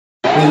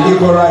with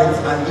equal rights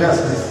and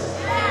justice.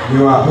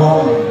 You are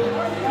home.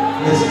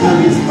 Let's do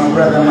this, my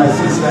brother, my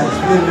sister.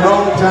 It's been a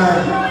long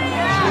time.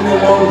 It's been a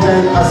long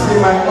time. I see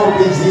my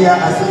OBs here.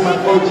 I see my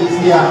OGs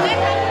here.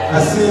 I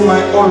see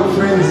my old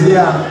friends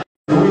here.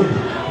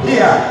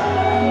 Here.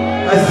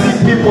 I see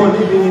people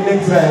living in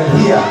exile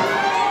here.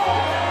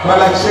 But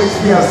like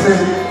Shakespeare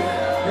said,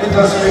 let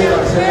us wait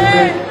and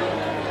celebrate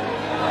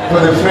for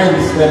the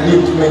friends that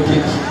need to make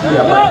it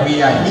here. But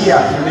we are here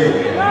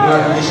today.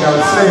 But we shall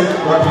say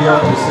what we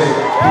have to say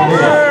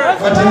today.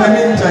 But in the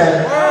meantime,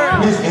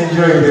 please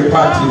enjoy the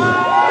party.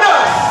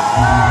 Yes!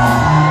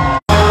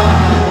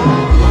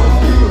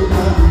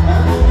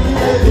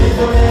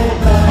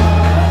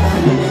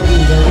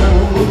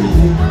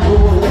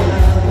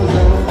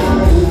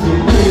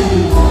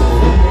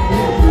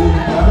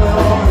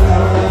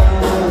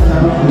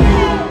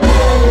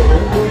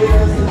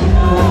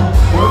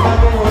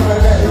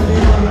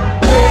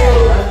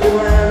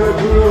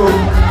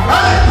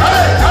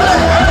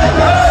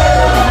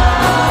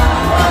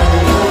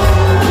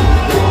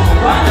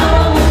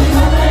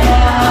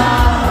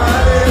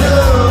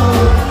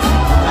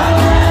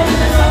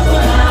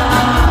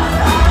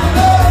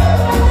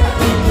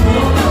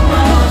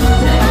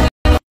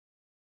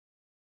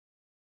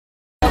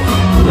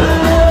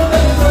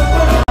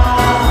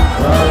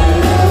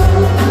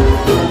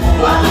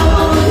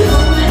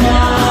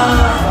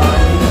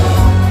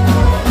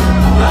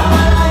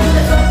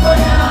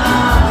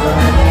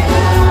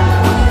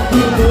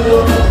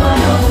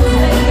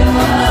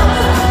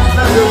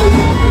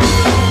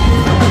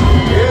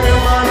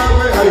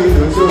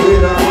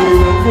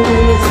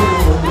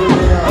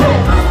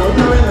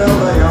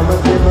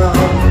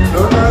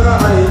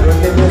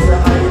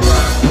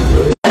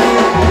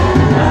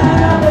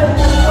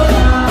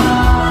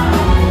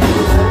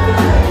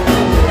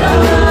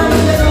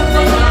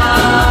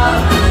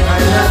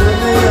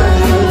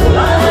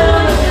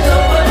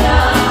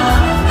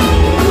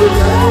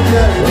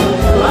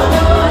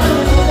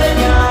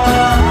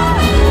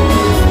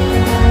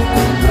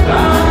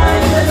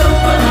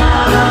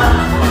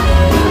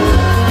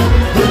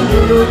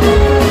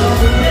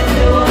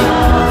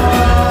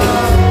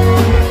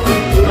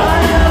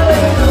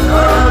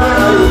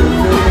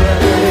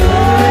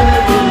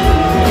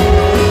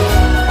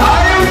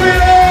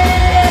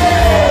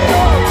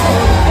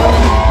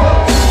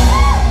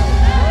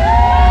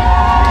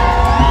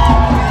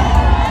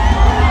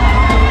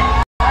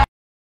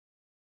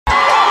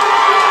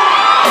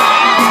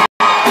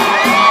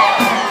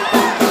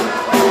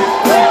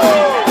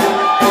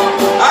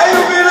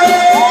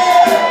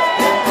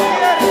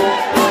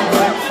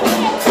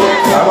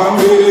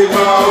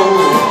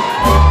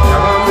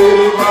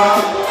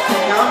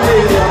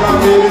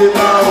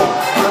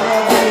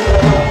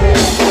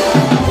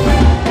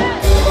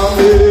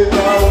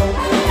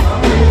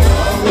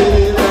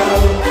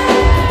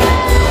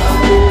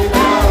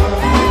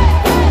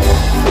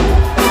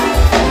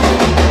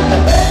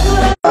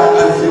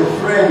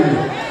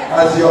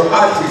 As your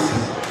artist,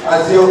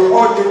 as your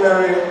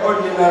ordinary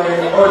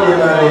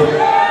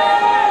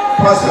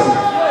person.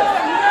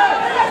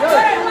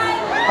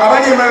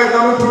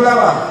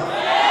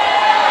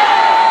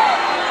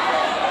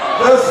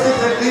 Just sit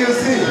and do you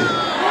see?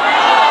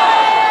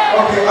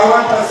 Okay, I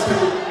want us to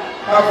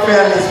have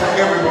fairness for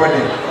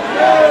everybody.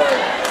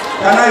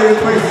 Can I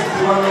request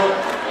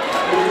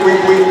we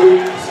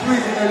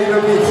squeeze in a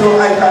little bit so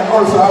I can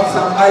also have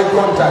some eye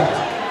contact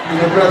with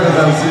the brothers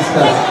and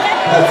sisters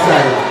that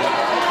side.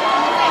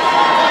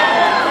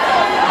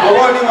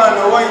 Owoni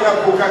mano waina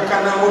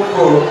kukakana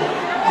muko.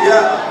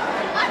 Yeah.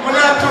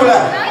 Munatula.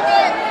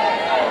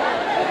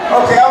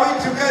 Okay, are we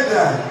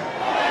together?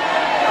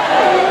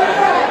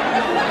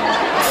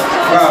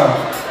 Wow.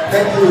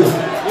 Thank you.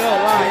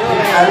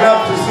 I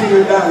love to see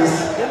you dance.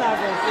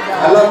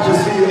 I love to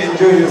see you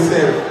enjoy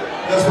yourself.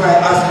 That's why I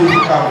asked you to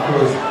come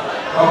close.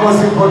 But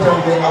most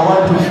importantly, I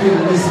want to feel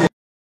listening.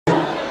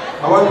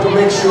 I want to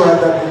make sure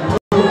that in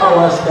 2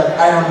 hours that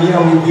I am here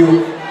with you,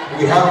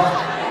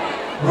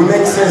 we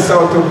make sense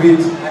out of it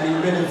and it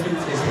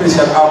benefits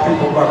especially our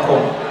people back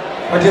home.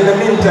 But in the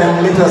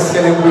meantime, let us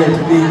celebrate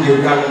being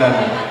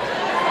Ugandan.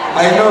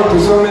 I know to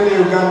so many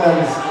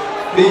Ugandans,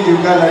 being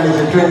Ugandan is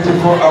a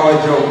 24-hour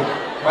job.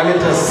 But let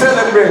us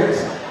celebrate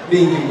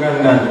being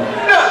Ugandan.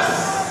 Yes!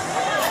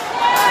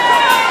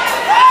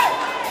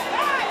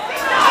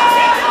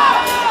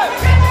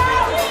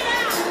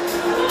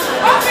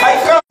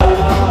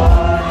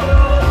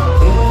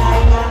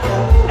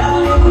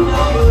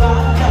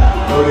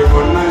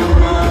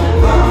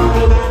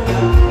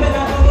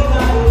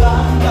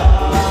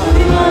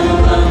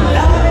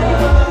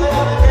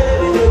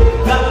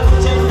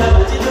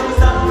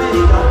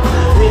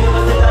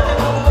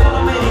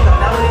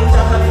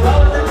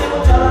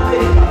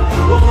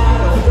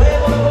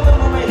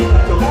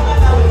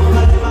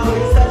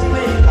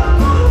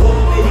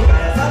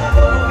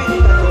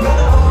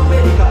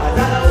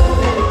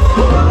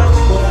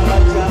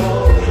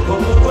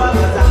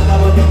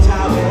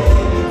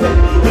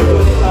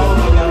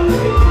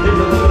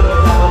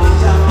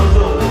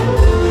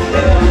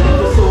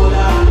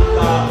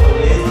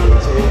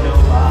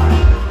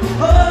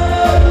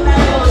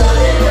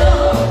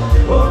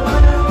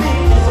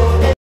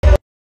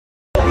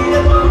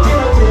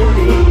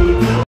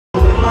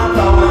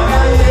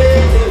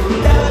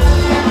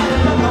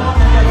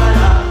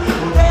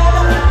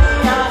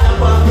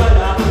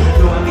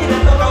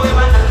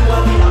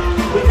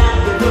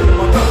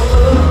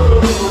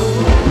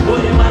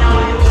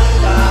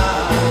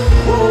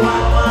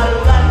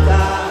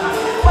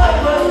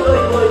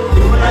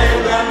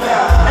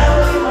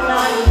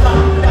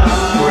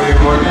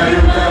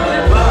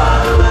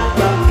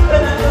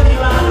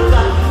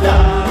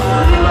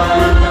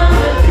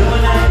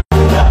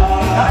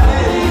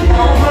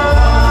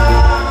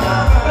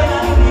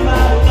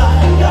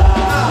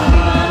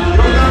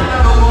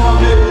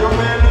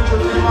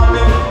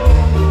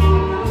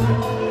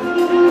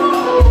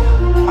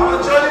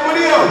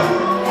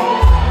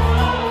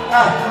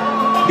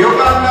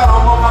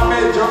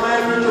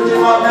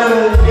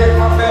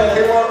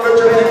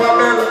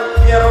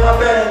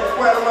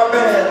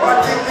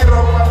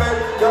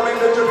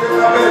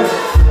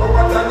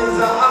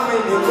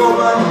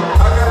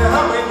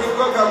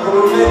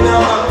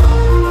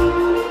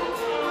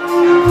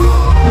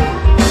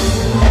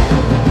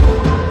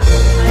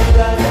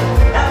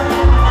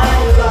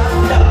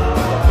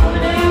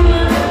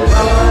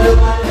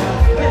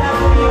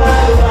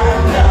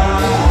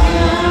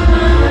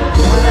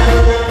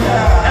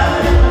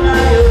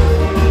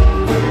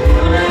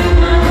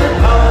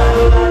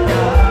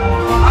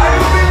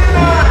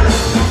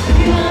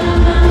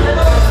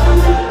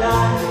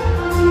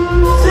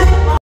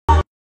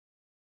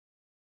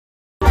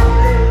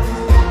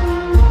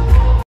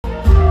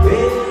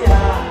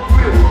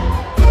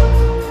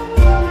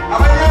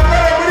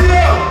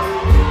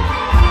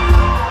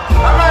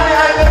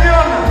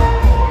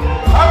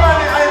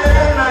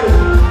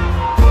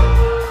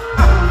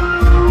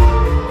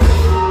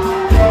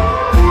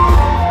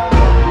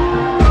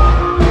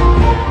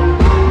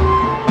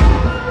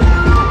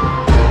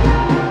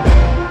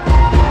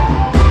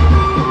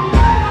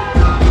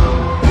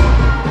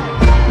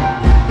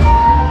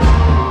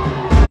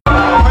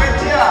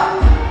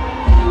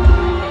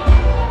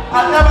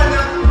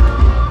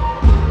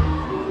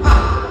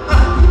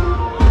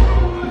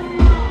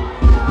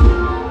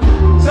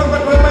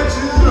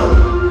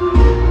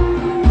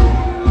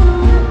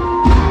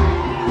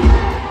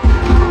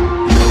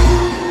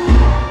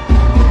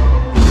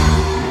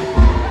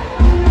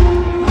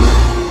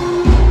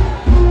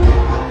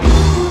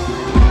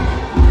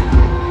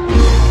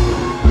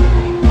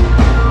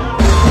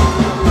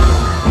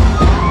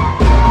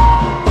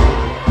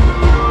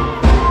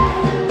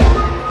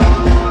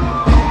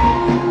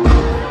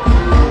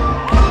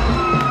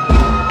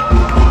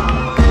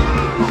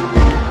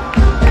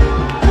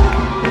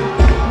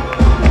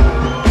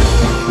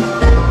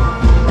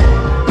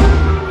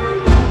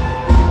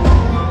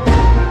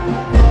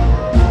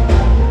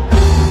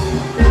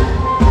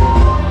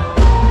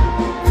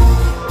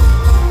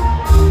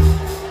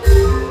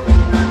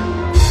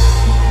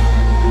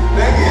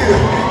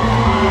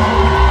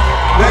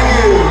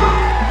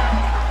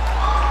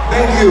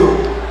 you.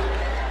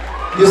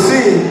 You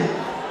see,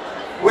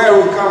 where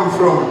we come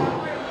from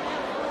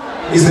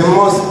is the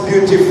most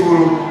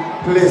beautiful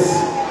place.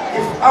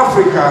 If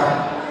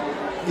Africa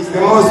is the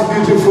most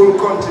beautiful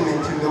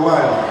continent in the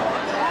world,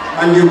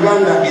 and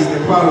Uganda is the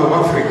pearl of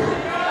Africa,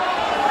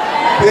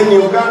 then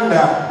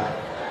Uganda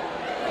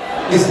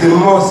is the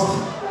most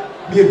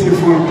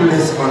beautiful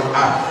place on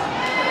earth.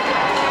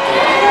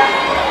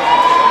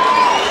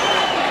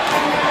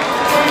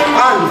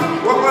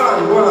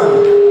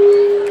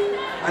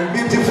 And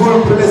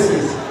beautiful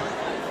places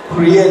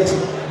create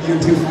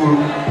beautiful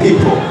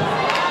people.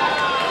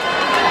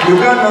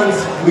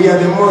 Ugandans, we are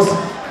the most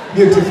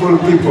beautiful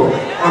people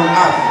on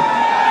earth.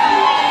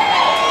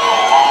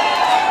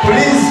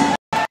 Please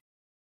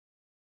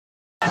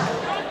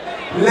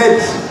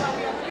let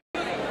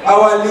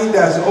our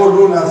leaders or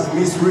rulers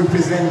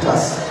misrepresent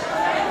us.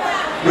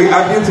 We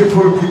are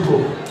beautiful people.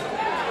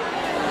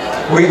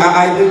 We are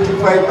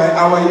identified by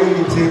our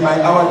unity,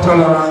 by our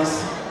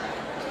tolerance,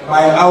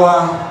 by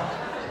our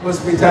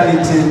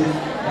hospitality,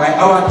 by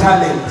our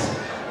talent,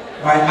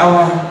 by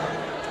our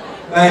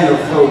line of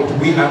thought.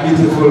 We are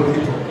beautiful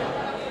people.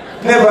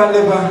 Never,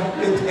 never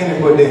let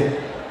anybody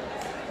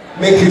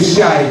make you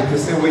shy to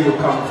say where you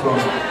come from.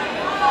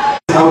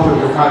 Out of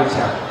your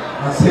culture.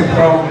 And say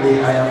proudly,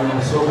 I am a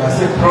Musoga.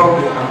 Say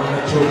proudly, I'm a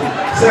Machogi.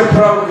 Say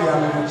proudly,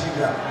 I'm a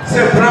Muchiga.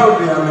 Say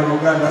proudly, I'm a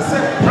Muganda.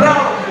 Say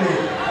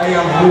proudly, I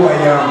am who I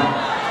am.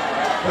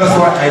 That's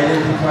what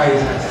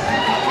identifies us.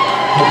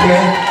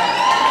 Okay?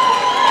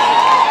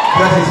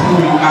 That is who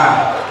we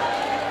are.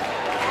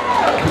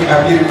 We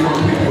are beautiful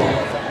people.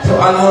 So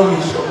allow me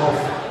to show off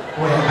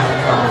where I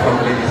come from,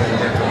 ladies and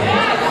gentlemen,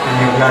 in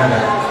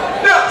Uganda.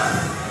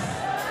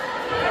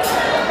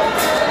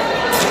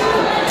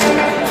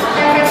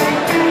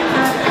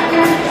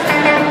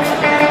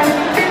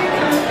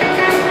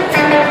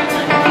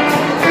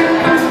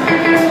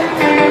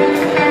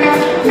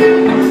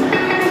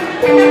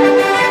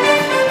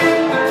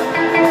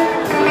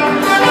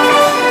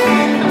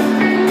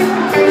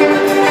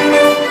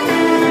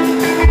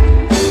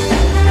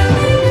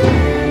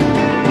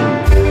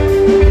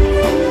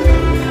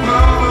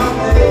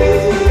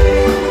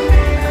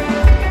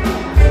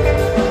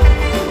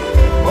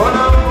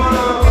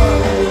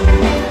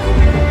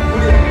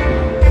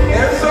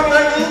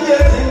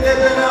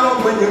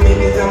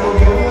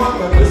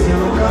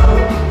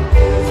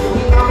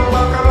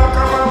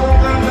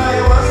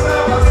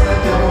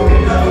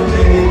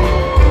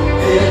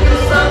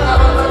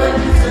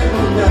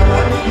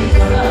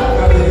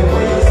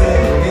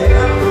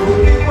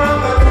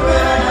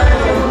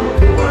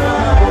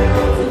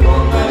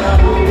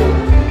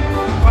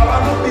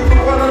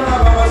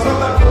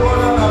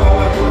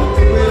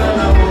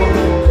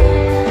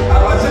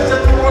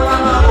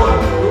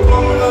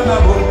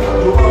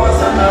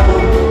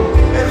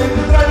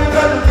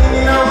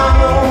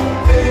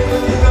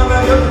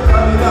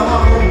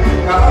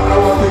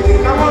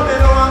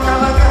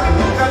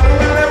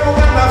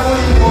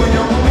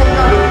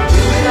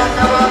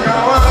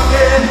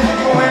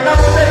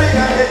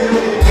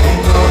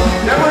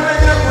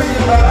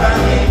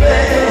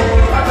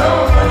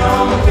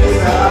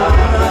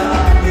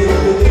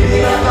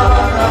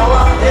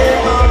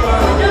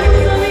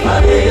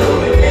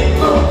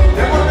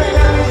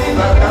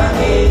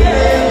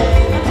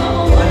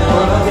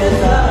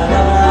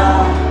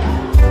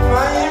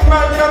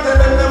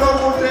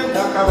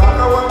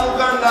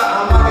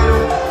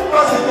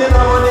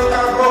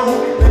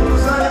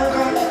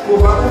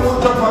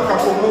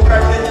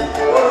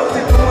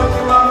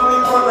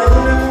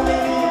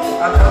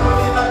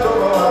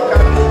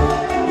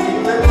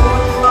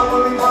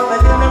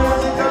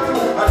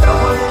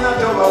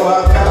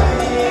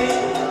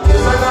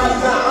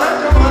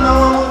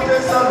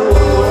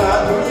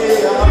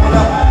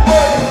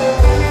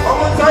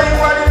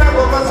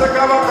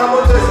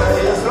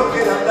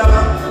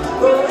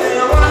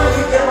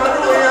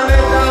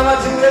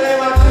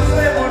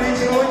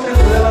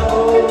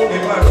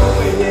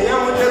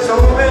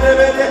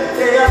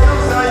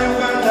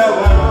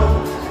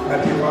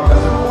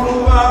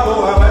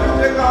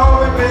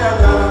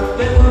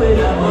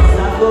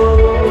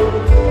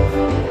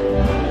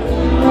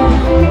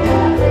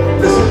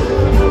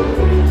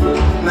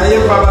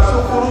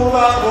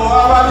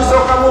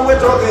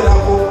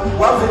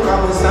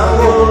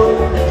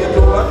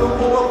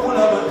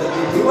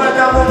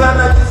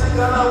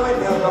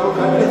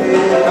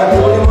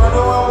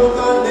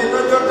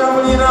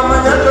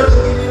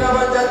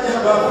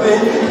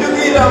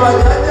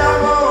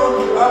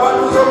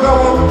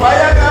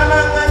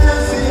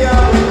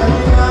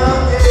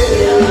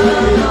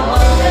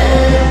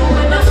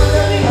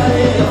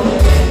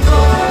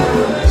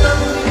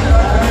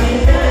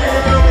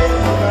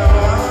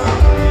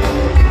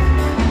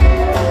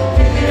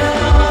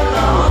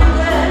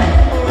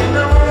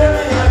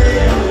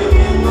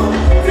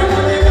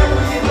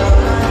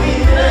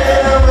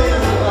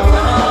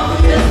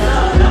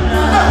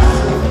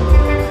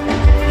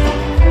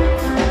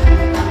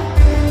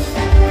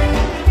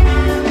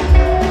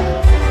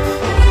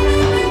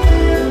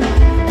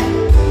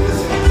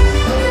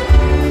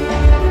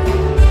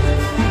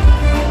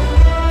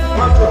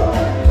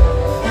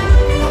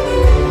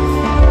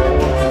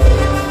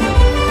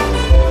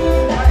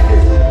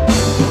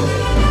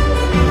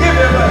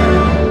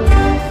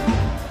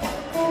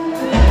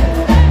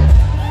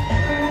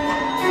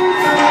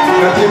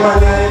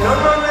 Katimanya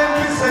inono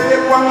n'empise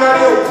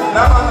ekwangalyo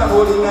n'abaana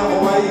b'olina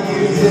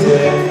obayigirize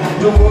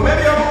tukume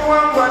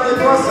byobuwangwa ne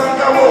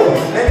twasangawo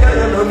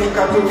n'ennayono ne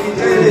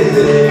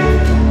katukitereeze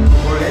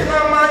olina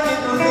amaanyi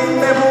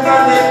tuzimbe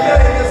Buganda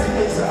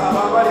ebyeregesimisa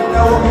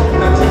ababalinawo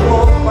nati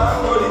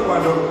bw'obanga oli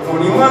wano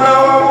oli mwana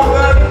wa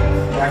Buganda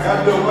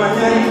yagadde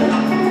omanye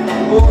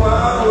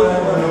obanga oli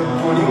wano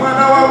oli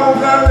mwana wa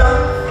Buganda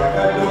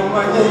yagadde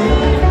omanye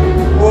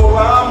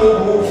oba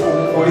mubuufu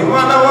oli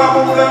mwana wa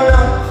Buganda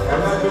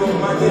yagadde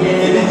omanye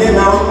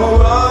erigenda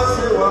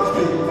omubaase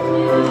waffe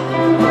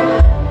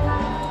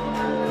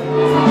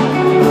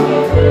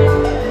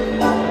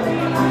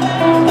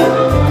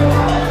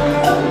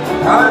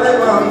ale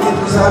bambi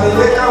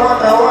tusalire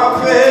Kabaka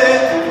waffe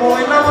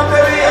muwena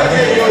mutebi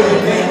yageyo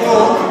enengo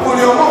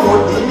buli omu mu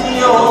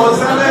ddini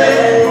osale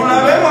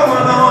tulabemu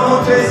omwana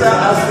w'omuteesa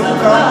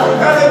asuka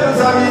kale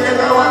tusalire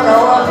Kabaka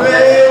waffe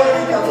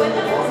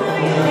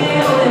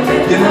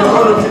geno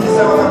mukono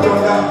tukisa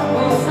Bakatonda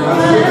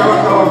asuke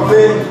Kabaka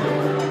waffe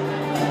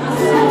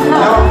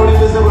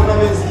n'abakulembeze bonna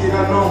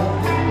b'ensikirano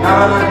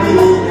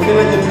n'abanaddiini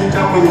embeera gye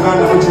tuyitamu mu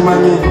Uganda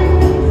mukimanyi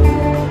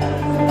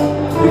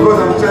because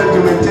I'm trying to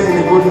maintain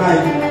a good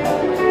life.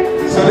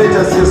 So let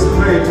us just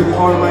pray to the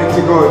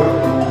Almighty God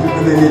to do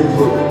the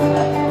needful.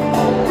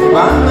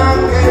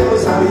 Banange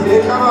musalire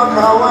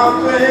Kabaka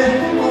waffe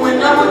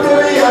muwena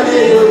mutebi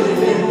yageyo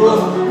enengo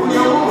buli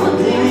omu mu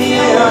ddini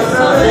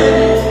asale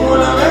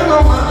mulabenga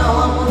omwana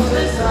wa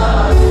Muteesa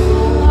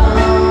asuka.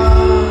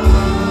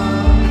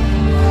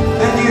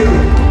 Thank you.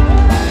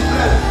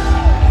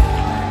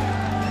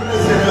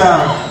 Praise the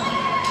Lord.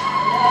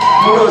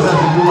 Mulowooza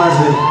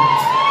tetumaze.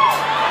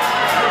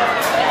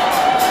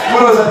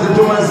 Mulowooza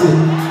tetumaze.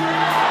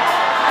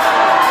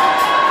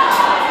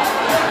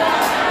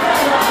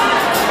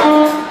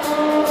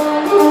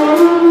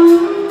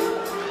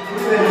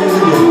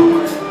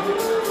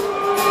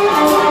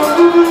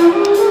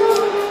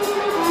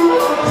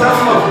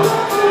 Some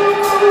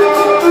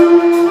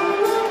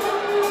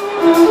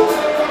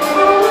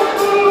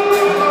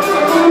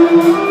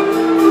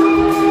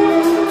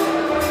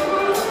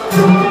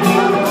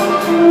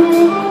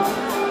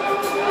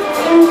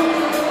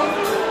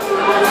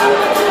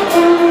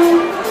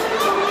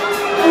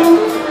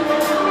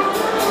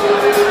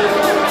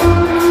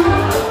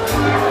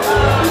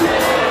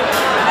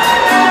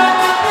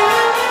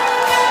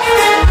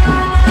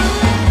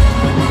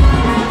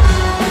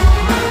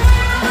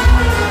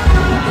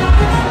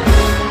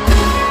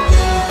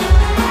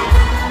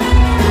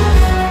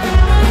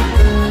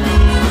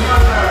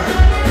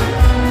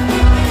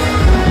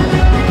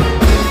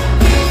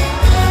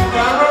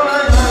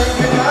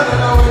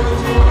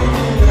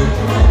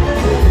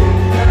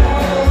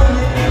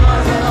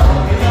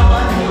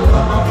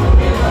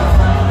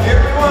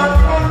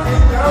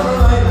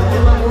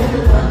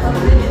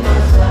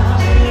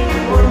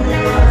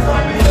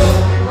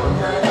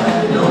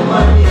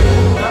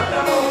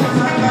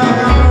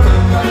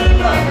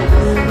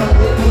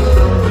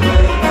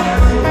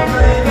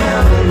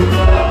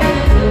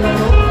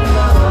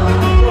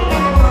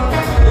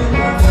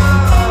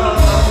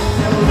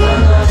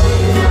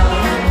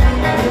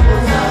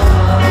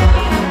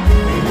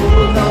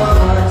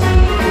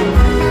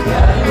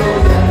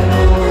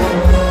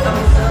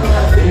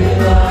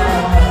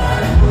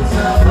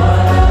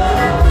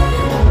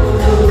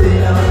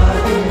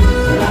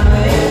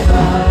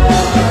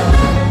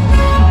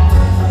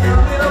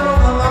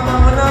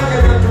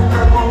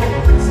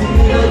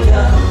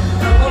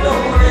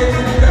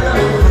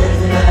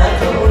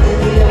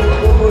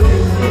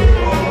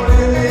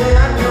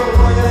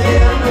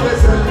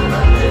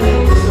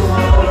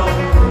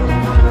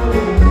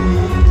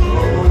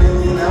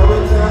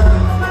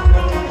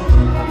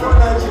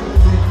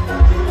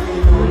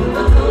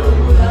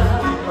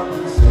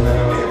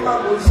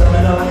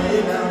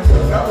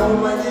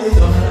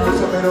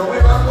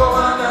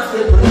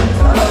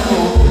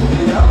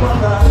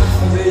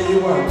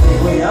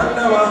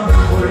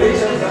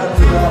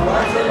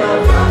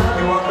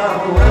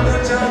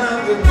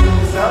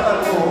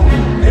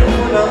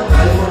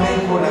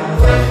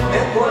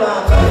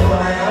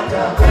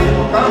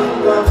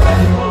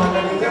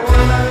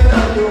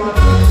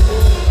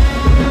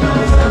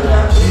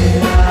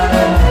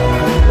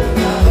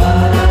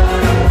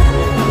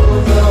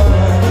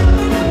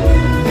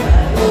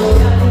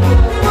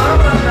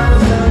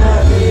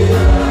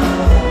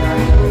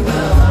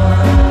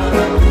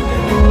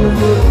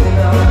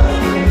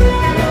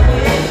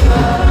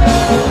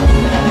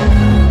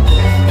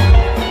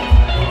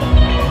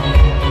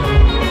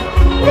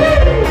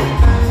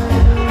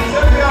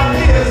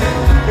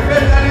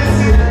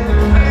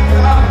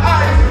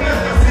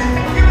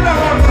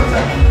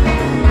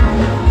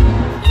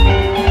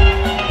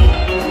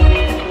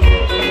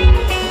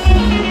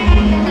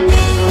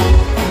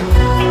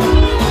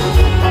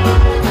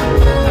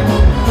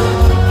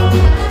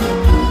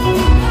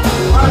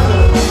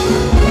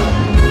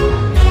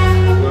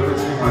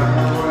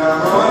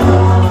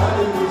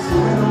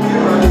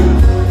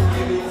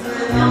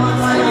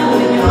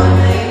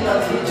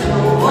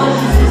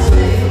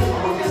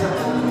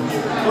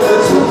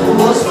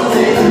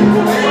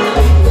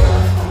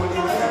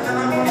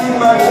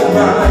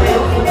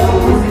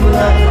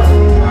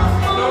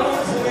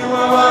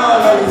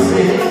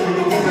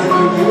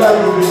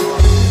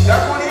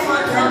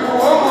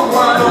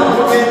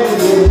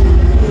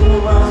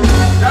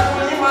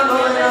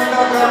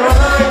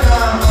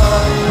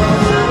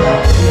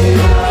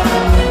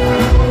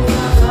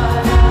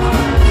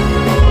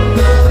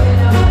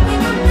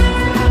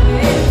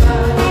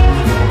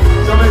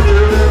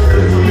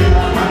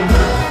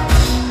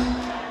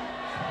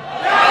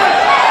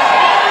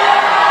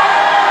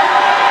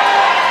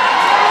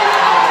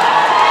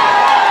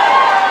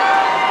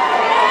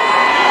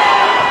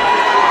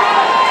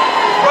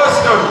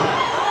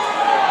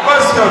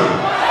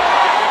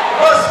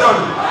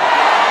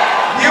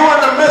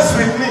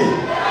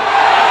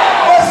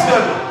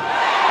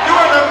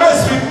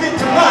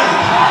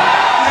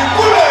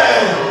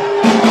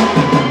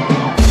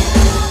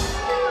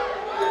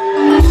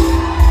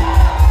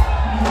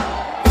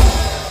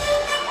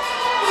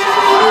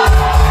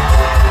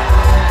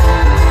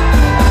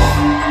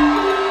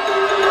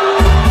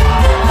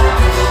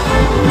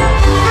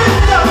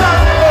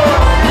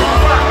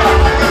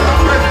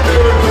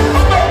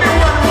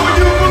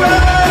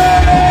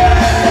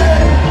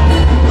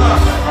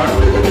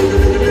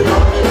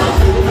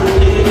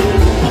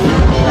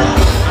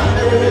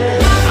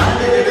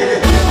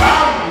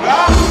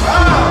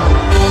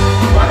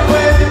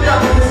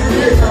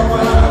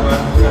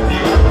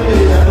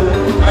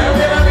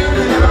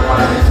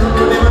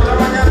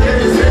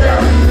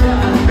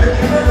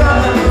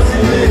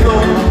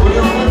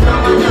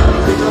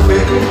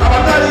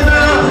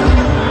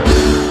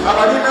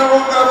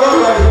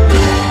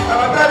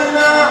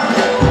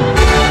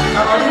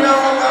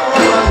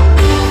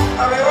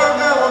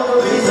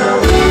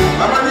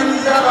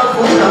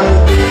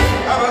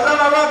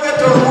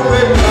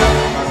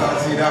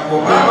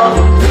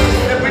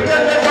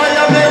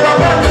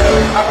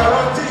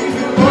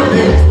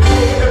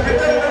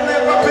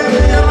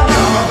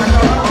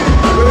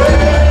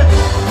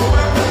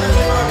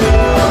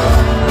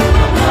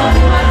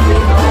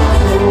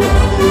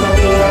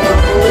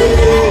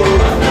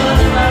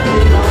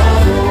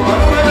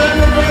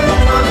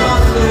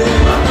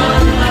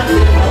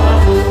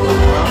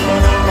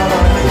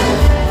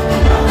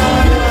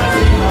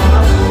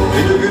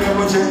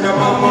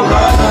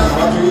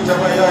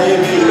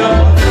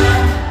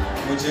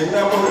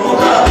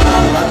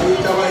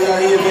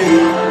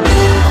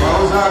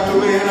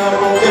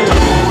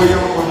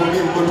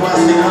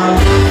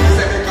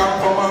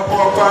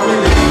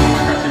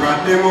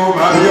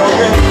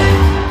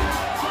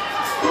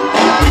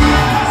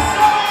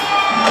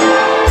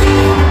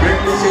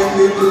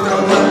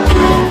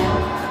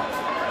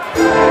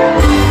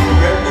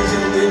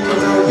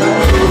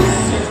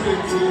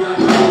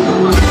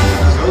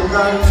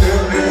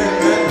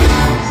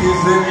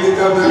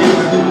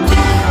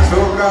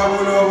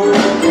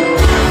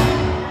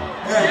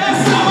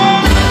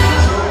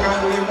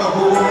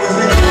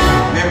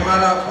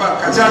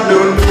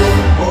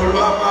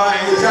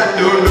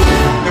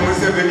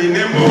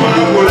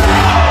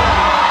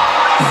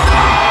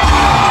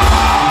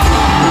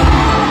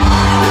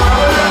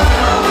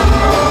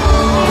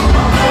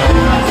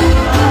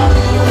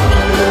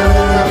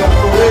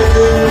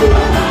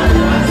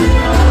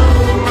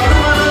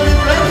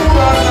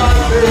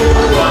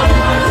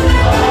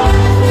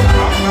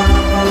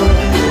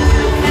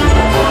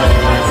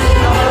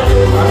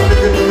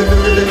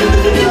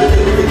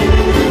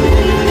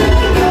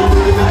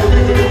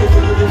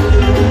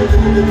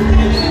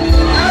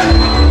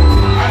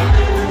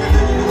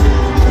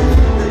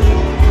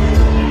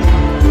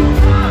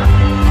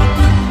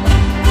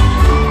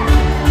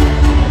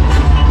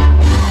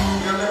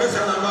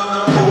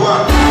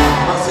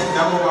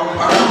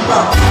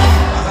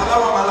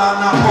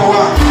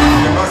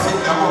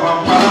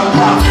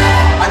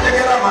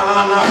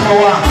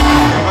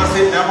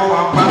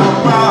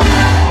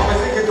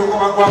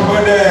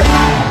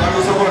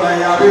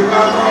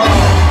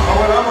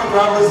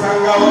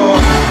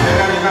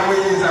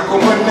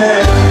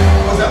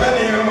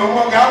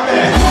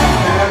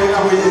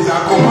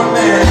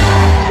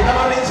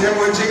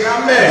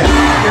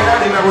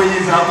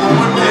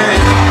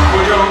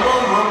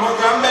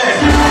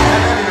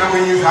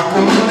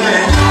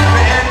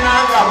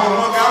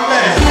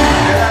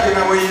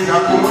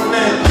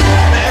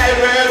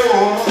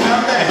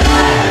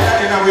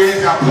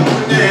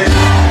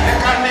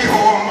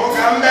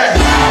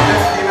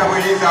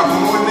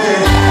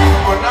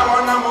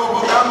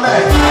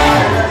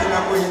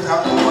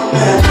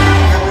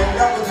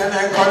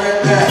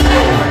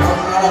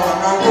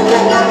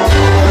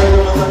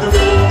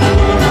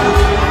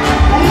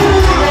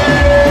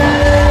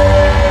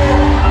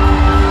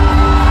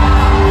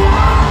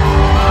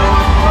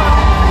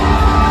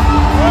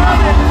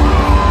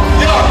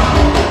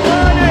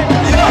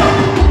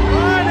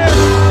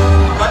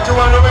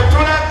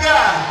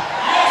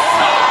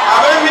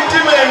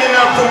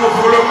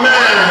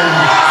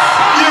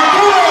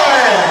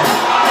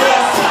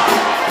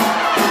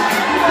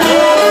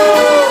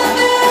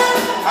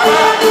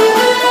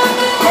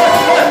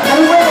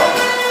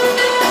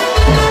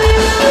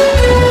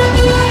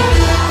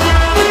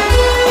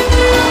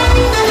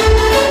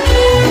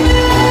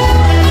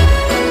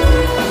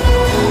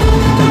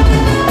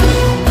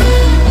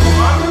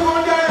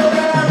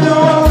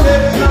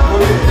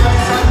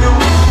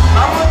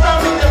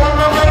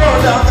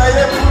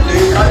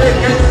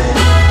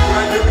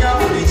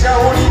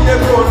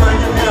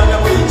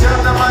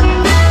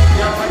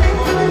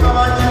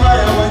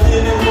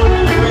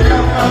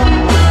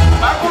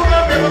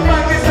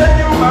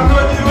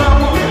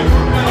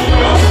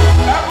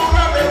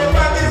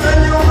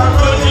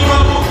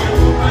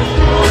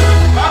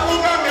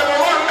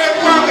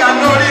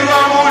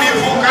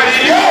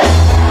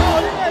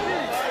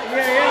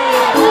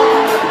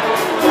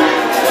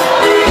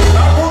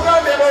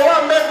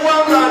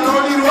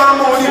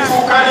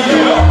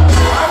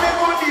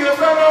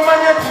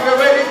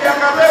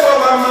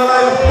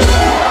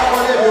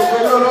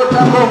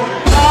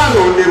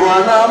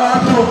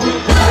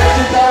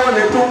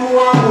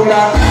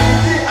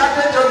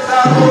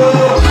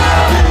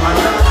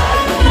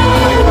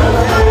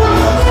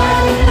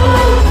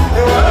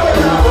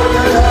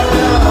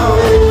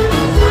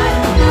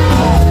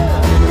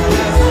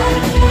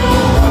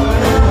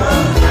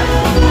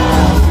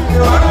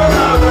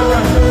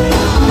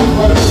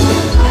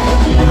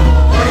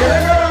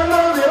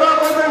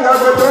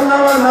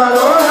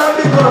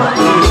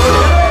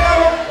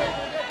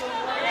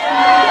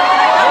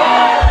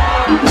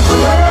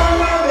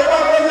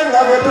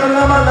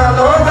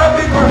Those are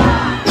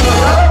people.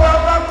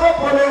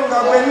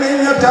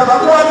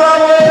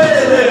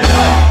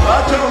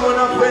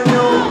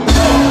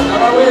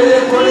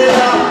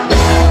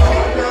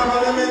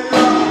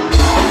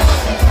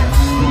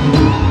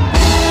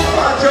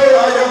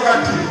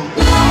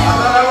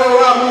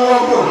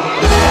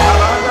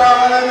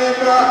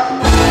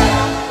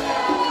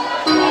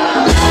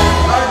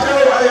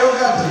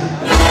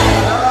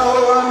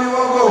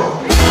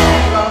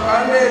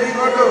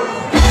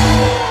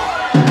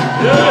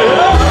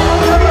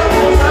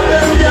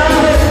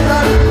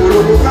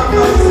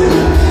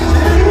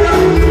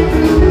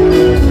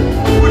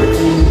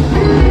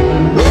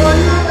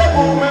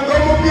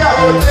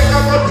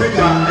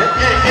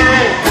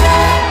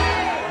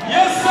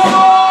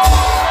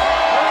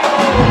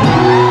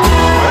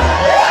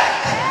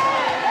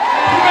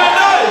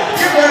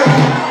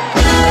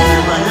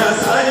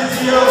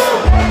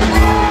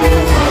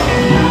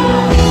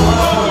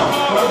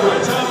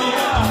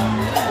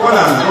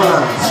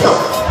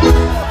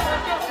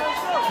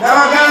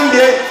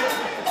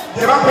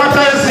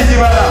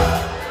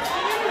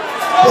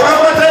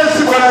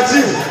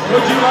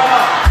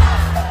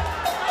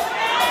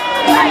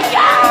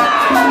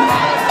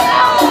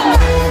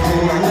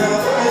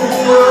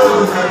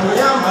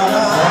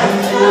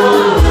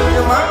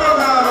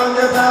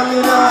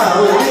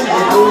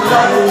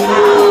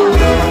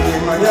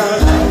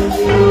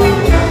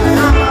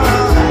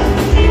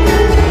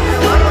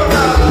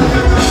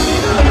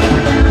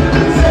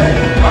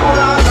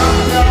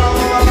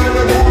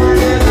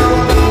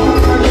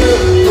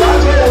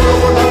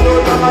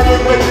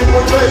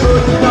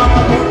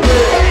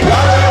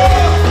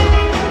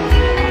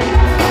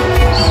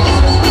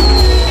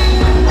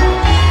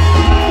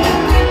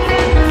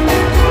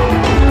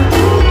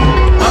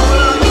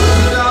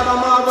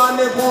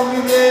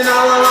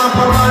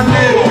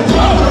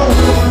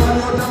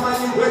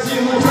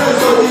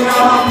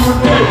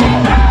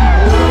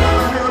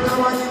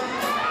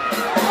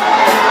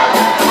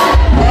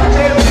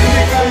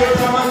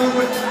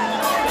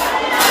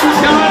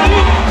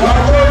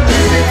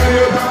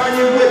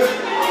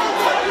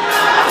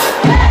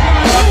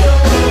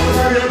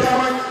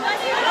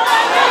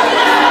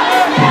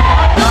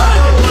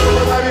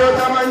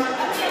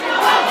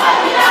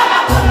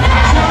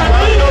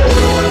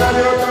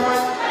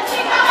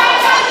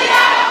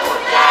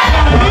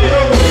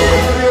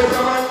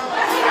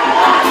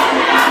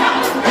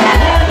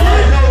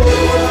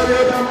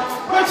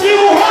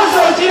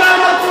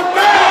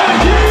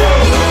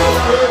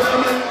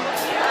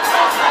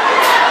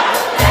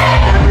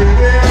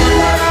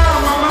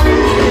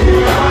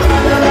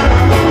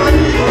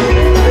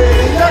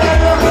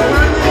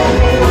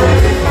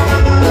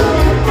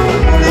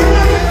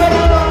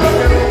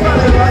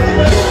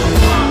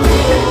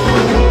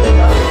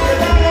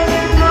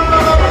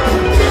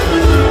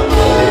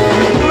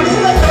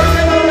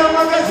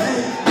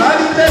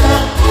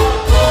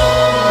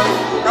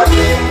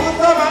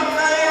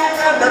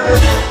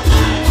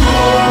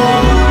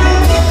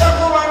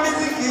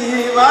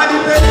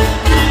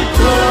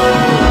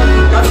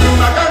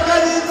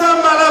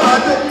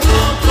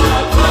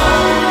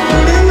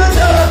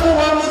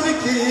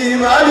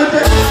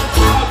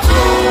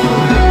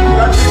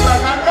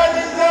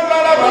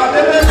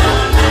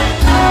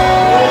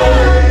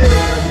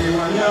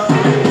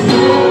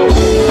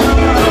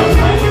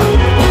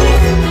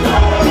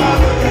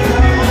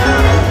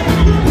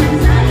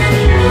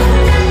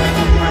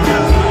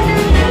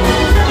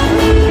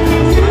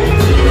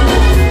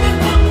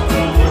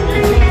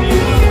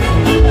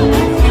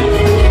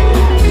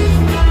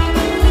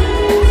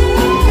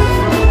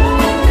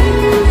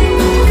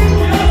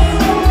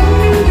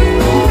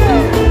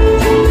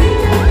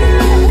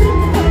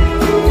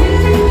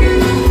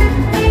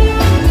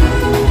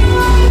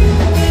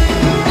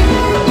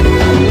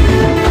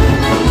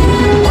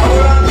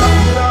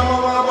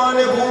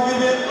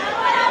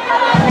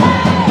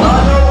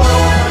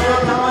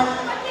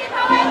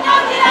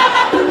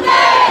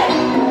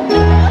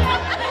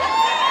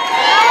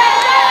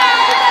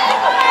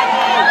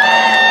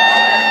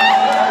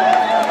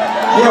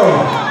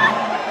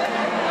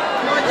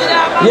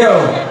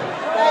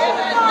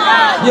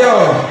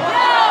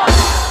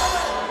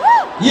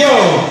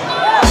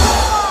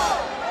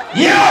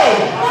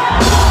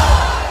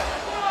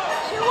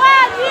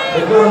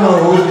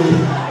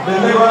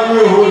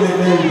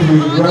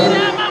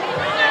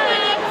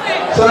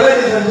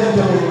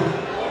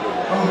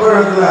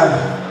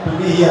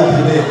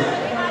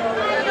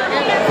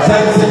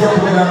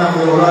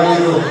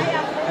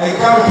 I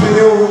come to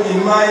you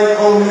in my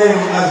own name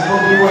as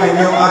Bobi,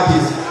 your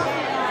artist.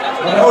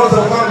 But I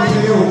also come to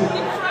you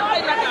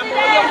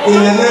in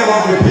the name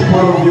of the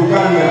people of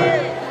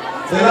Uganda.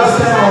 The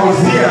last time I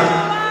was here,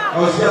 I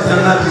was just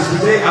an artist.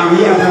 Today I'm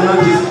here as an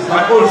artist,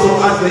 but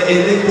also as the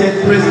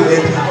elected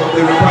president of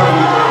the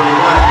Republic of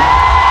Uganda.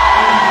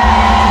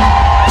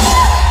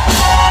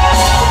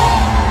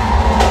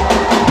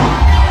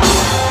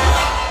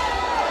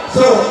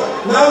 So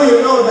now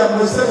you know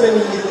that Museveni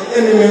is the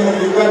enemy of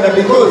Uganda,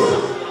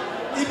 because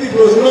if it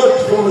was not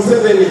for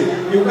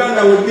Museveni,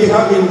 Uganda would be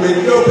having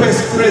the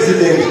dopest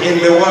president in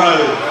the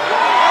world.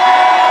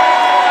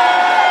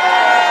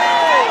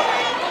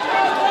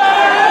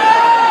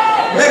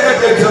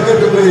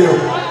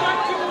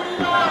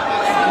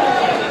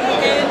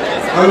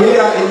 I'm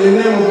here in the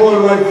name of all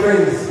my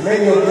friends.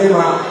 Many of them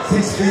are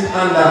 6 feet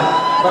under,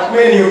 but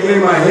many of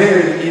them are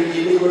held in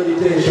illegal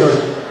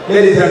detention.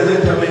 Ladies and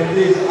gentlemen,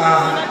 these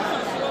are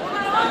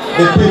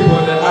the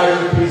people that I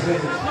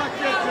represent.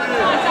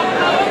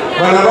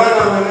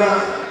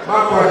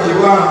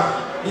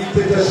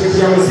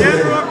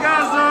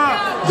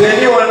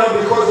 Genuine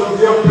because of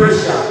your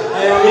pressure.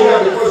 I am here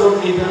because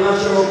of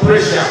international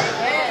pressure.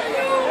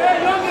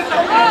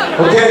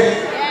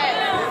 Okay?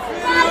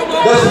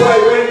 That's why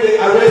when they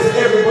arrest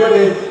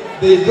everybody,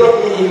 they drop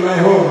me in my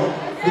home,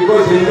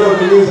 because they know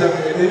the news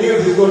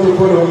is going to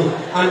follow me,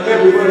 and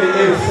everybody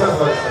else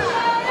suffers.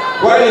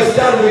 While you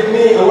stand with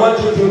me, I want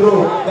you to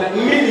know that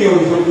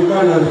millions of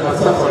Ugandans are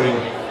suffering.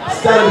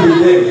 Stand with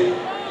them.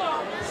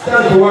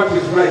 Stand for what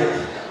is right.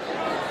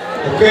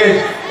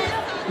 Okay?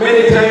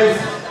 Many times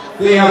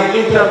they have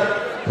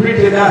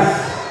interpreted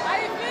us,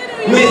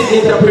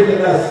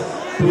 misinterpreted us,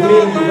 to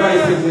mean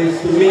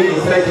divisiveness, to mean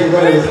inciting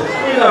violence.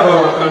 We love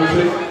our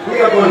country. We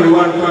have only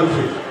one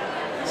country.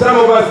 Some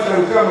of us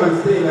can come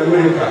and stay in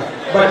America,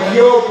 but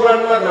your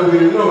grandmother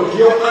will not,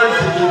 your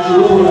auntie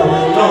will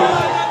not,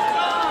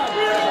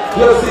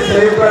 your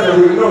sister, your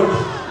brother will not.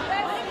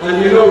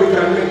 And you know we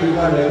can make the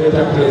world a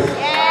better place.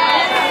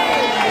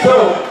 So,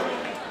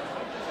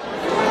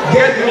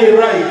 get me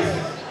right.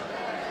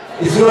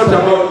 It's not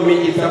about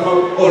me, it's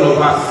about all of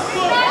us.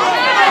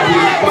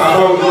 It's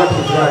about what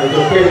is right,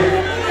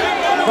 okay?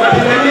 But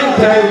in the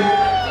meantime,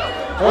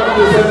 I want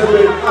to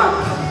celebrate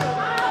art.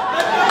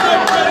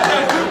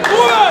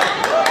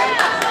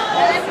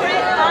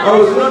 I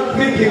was not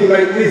thinking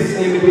like this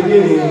in the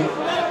beginning.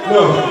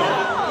 No.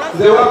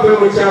 There were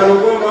people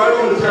who were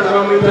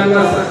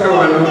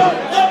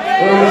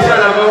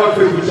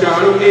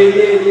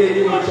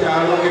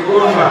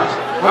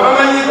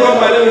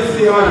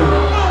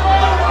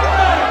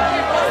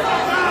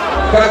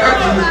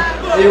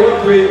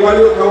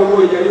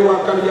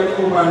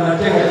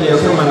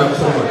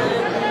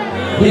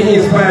he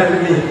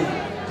inspired me.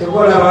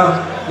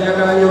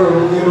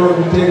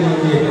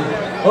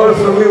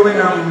 Also,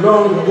 when I'm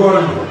long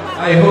gone,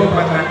 I hope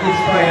I can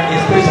inspire,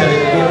 especially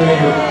the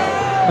you.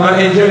 Now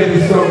enjoy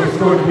this song. It's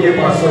called Be a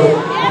Paso. It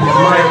is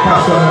my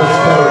personal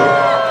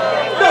story.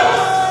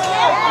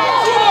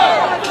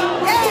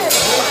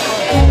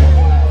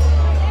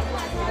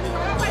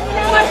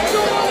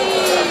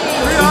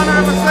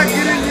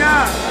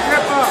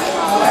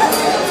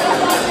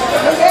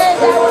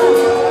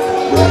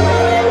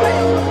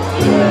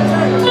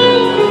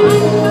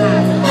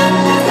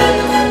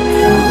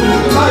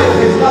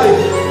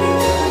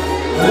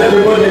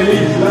 Everybody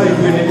lives life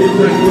in a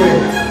different way.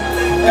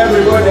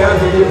 Everybody has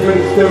a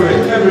different story.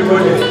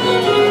 Everybody,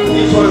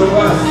 each one of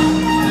us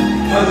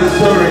has a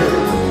story.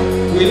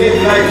 We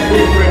live life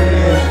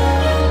differently.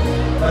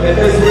 But the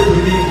best way to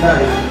live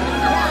life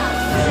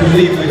is to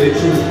live with the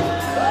truth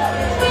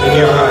in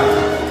your heart.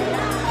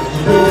 To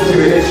do it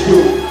with the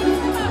truth.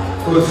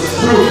 Because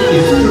truth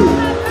is true.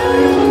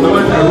 No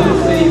matter who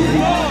says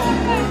it.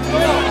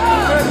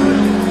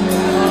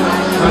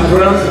 And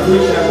for us we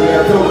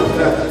are told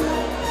that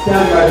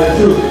stand by the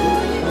truth,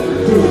 and the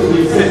truth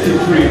will set you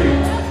free.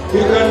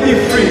 You can be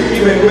free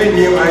even when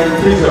you are in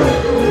prison.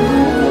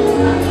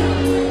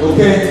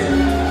 Okay?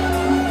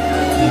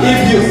 If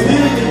you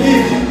still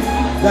believe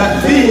that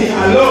being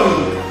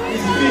alone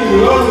is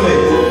being lonely,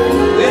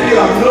 then you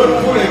have not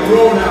fully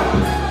grown up.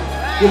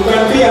 You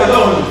can be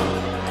alone,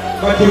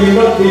 but you will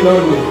not be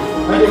lonely.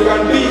 And you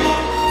can be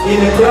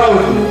in a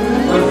crowd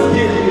and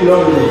still be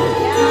lonely.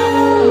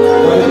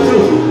 But the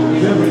truth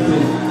is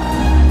everything.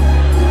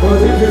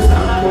 Because if you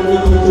stand for me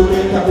to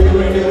make a big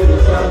radio,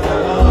 you stand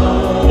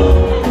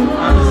alone.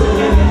 I'm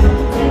saying,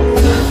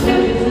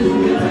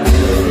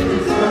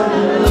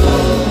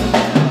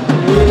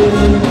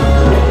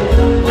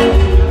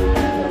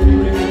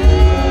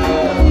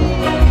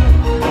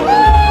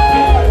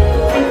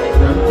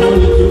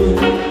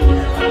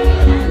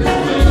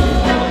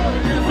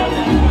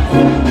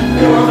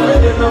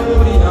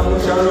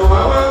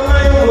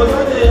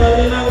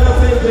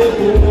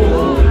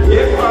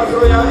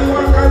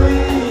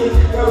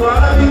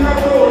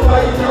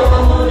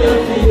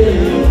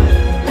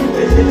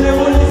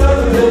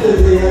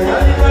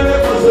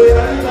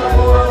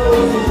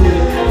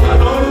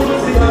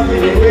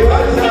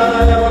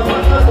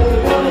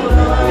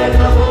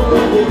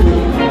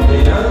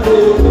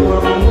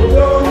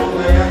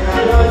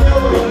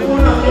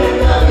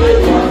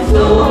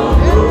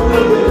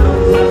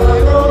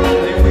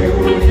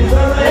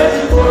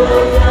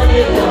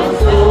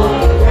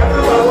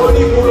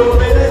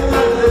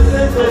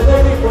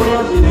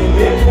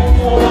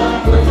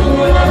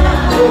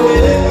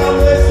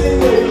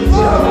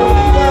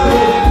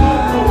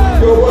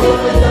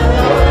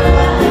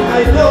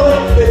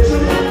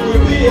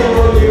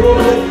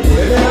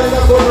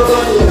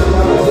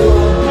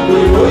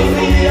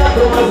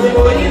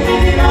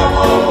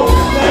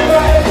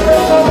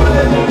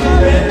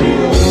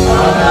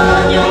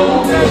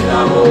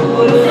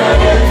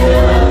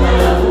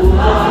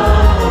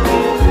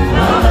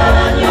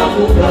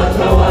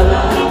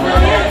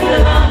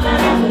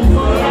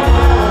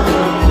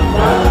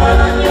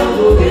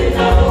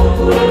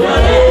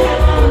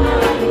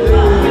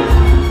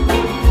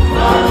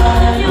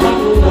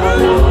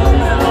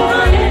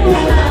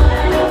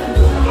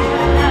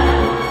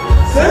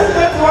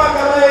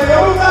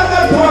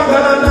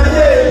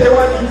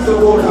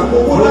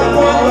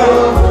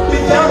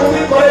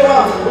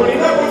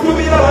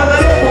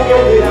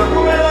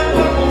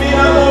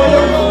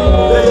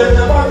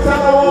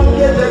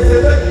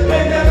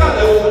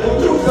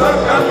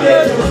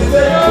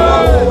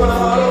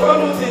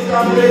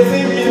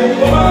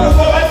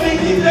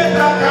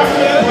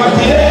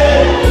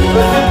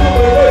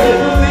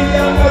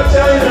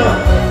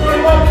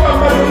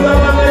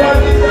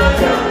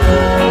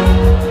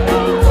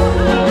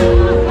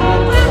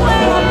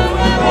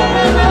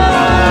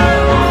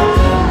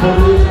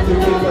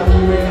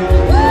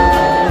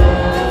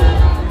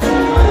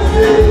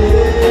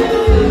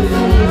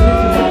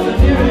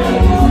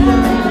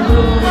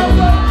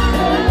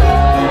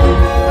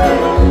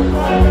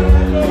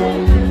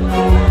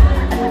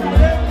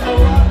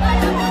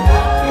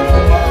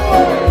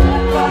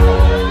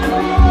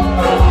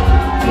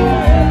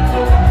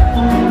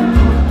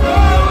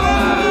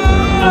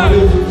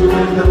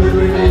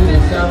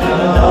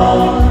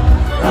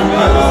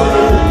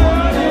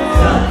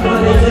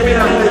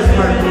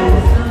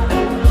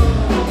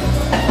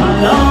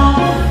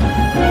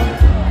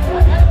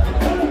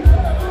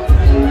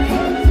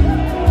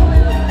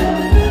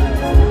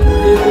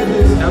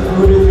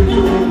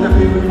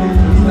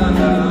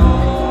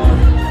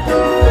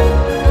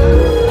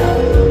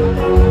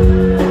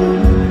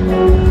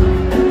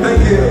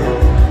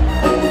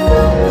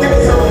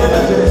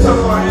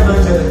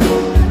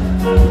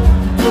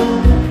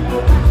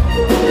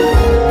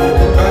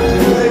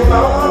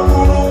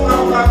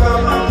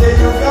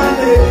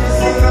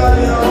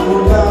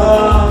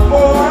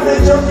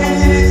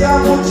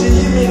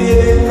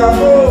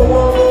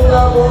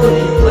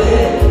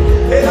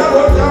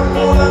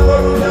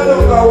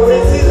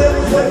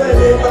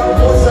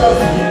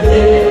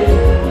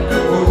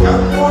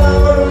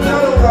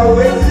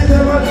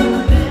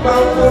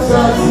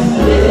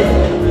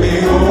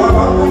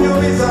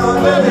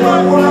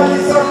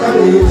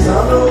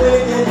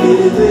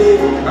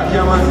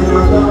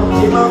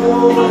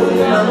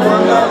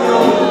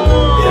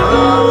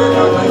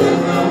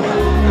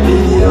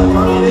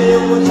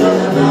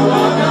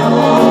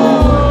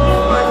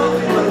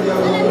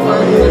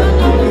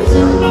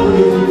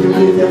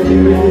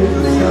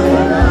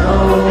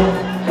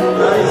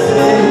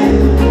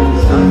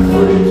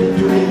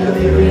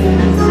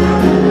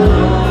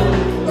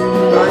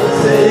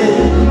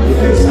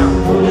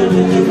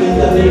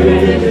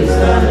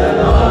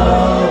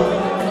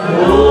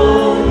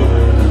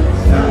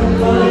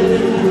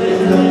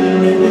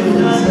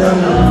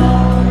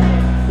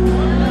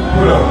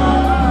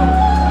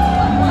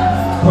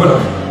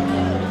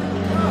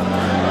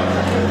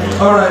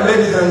 All right,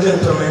 ladies and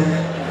gentlemen.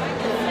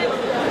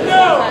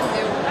 No.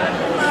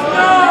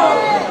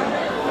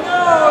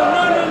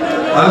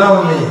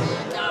 Allow me.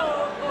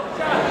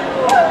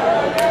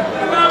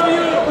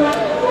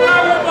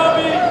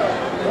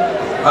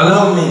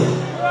 Allow me.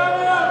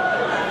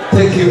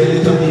 Take you a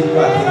little bit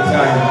back in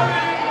time.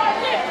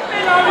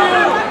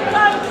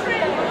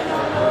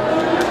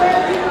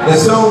 The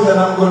song that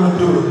I'm going to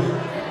do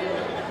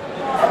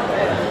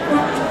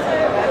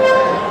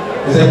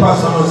is a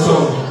personal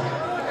song.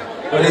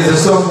 But it's a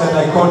song that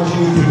I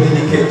continue to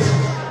dedicate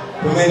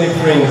to many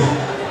friends.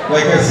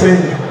 Like I said,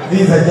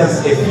 these are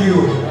just a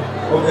few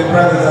of the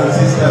brothers and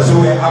sisters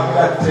who were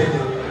abducted,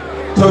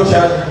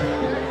 tortured,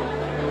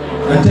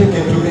 and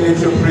taken to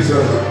military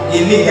prison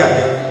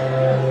illegally.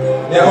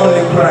 Their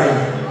only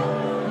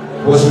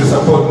crime was to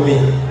support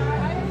me.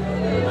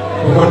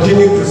 We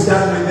continue to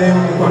stand with them.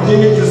 We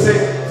continue to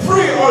say,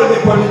 free all the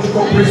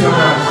political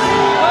prisoners.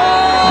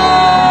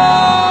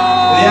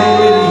 The young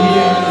lady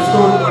here is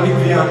called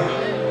Olivia.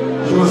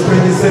 She was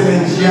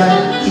 27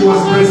 years. She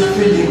was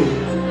breastfeeding,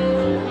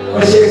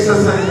 but she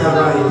exercised her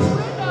right.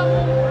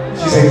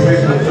 She's in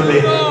prison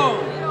today.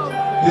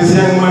 This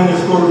young man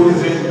is called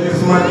Luiz.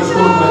 This man is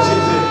called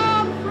Machete.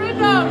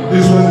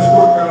 This one is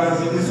called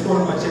Kalanzi. This is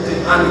called Machete,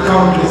 and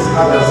countless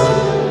others.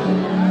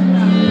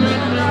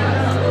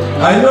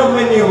 I know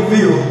many of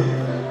you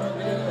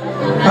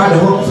had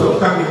hopes of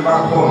coming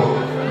back home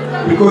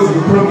because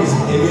you promised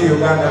a new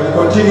Uganda. We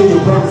continue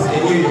to promise a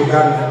new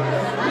Uganda.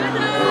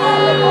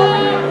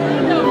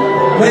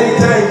 Many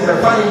times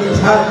I find it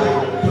hard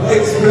to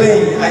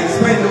explain. I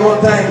spend more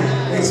time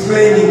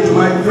explaining to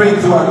my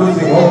friends who are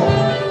losing hope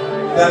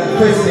than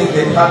facing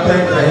the hard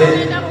times ahead.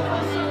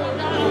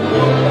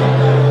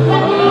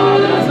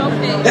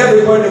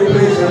 Everybody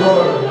plays a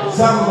role,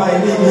 some by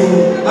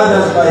leading,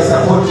 others by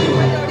supporting.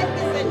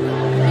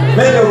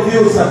 Many of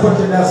you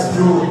supported us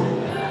through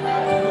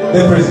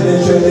the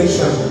presidential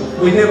election.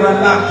 We never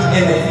lacked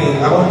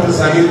anything. I want to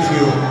salute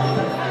you.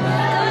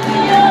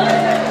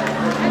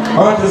 I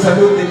want to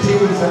salute the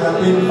teams that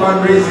have been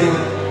fundraising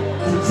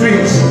to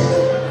treat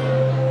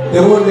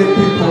the wounded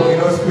people in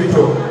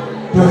hospital,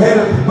 to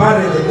help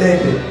bury the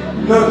dead,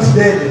 not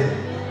dead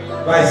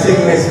by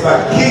sickness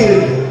but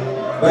killed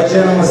by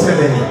General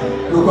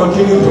Museveni. We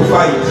continue to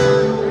fight.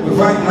 We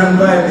fight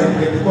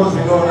non-violently because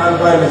we know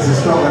non-violence is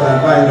stronger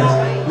than violence.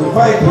 We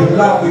fight with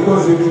love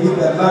because we believe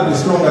that love is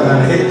stronger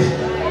than hate.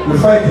 We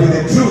fight with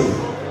the truth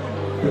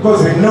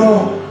because we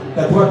know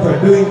that what we're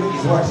doing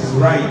is what is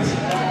right.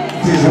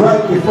 It is right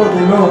before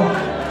the law,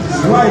 it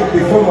is right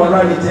before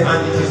morality,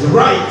 and it is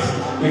right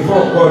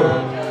before God.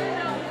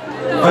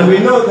 And we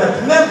know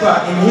that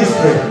never in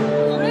history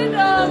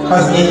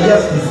has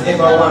injustice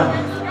ever won.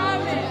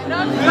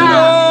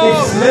 If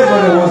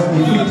slavery was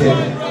defeated,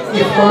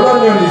 if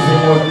colonialism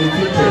was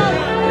defeated,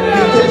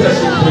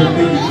 dictatorship will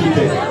be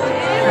defeated.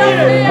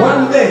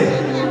 One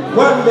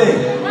day,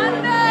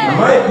 I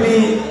might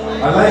be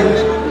alive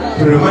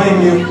to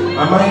remind you,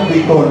 I might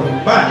be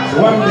gone, but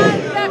one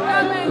day,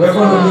 we're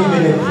going to live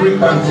in a free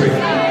country.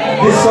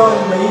 This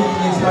song may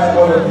inspire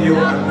all of you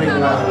and bring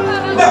love.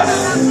 Yes!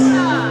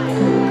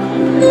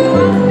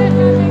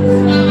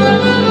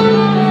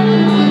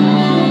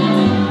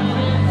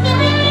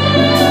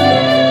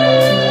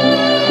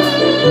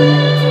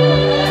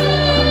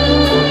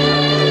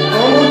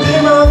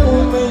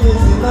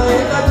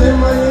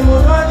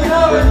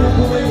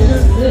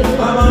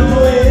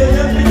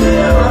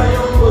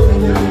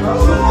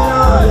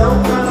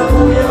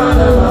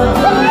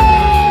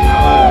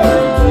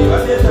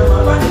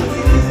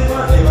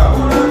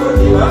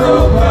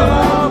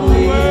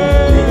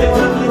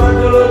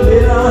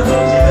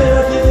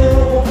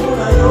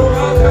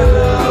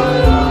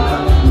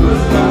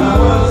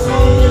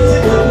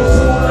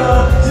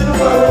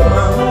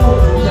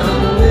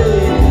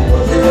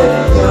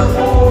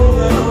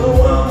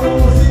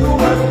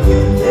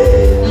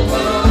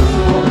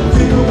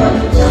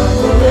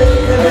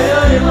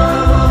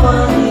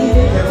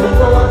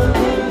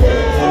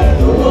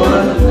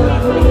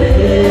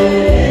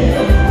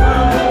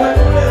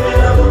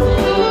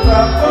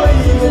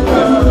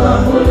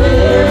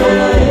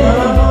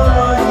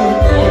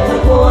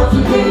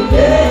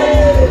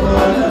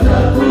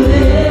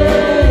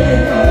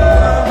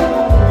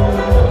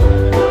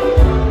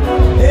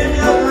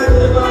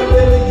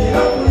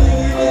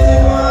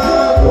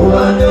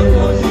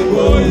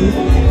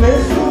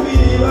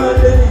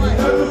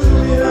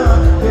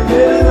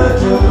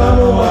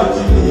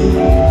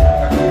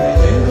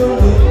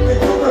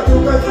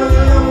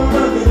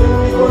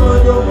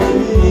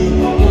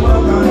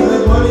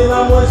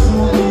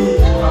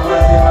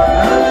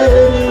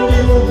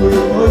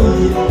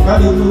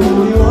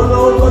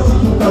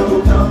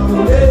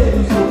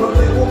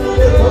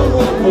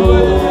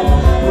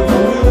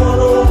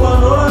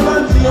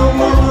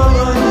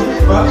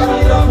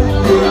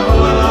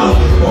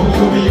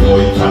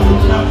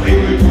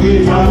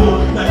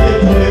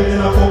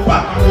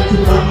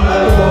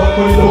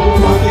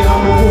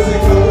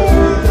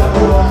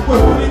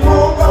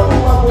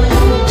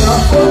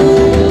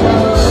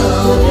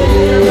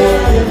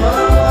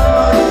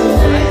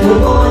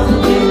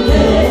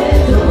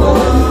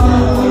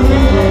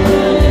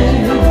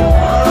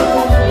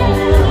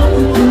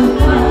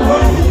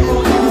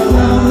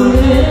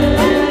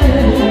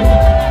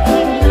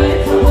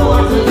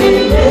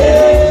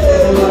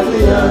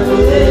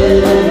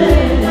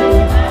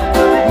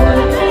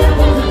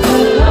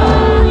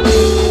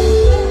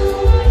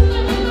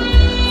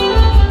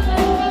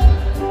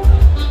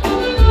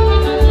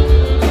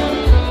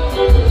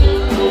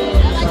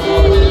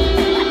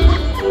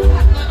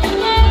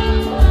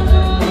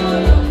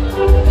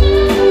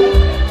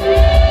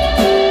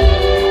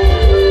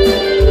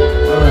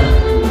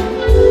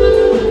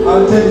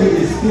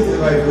 this. Keep the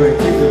vibe going.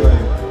 Keep the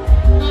vibe.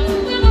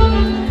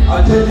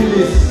 I'll tell you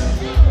this.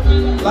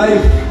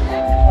 Life,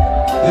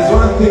 there's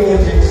one thing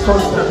that is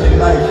constant in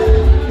life.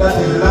 That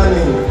is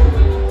learning.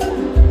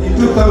 In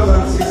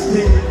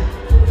 2016,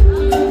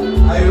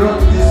 I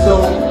wrote this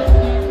song.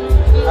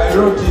 I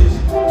wrote it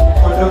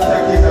for Dr.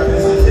 Kisa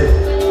Besije.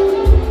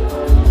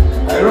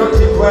 I wrote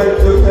it while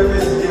Dr.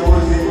 Besije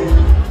was in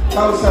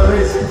house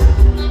arrest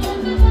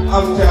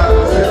after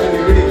a certain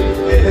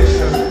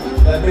election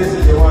that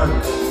Besije won.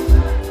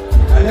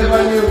 I never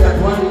knew that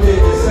one day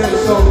the same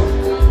song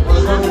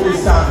was going to be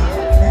sung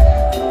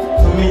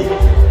to me.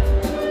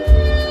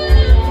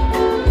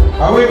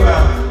 However,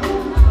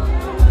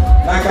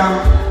 like I'm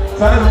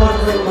trying to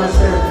motivate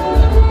myself,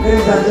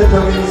 ladies and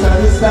gentlemen, it's at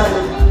this time,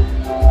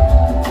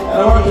 and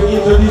I want to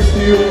introduce to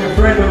you a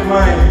friend of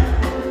mine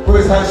who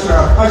is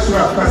Ashraf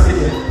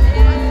Kasidi.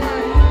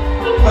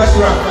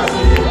 Ashraf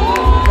Kasidi.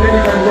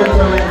 Ladies and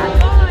gentlemen,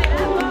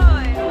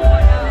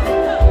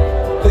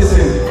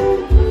 listen,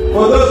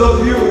 for those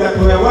of you that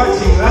were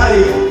watching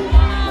live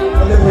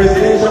on the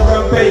presidential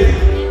campaign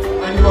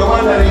and you were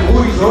wondering who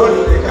is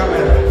holding the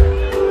camera,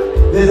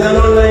 there's an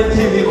online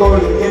TV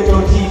called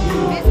Ghetto TV.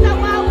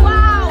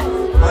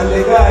 And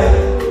the guy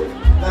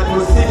that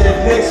was seated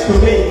next to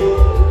me,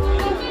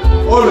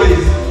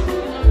 always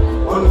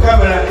on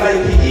camera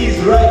like he is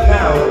right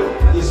now,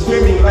 is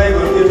streaming live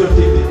on Ghetto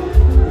TV.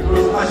 It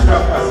was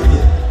Ashraf Kasidi.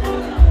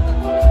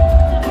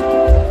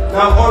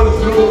 Now all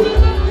through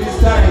this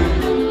time,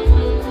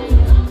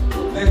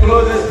 the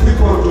closest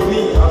people to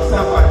me have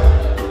suffered.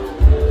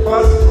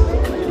 First,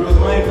 it was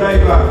my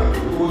driver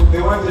who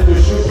they wanted to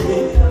shoot me,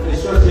 they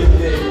shot him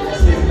there, I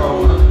saved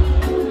power.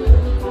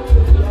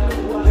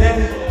 Then,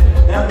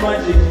 that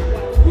magic,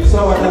 we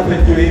saw what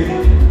happened to him.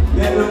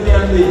 Then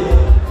Lumiande.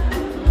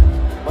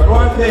 But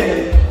one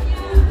day,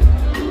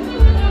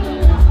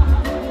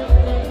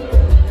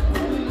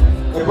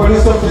 a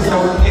police officer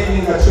was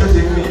aiming at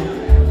shooting me,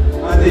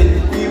 and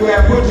we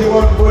were putting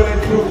on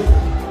bulletproof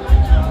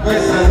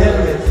vests and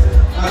helmets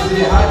as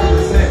they had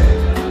the same.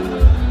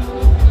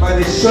 But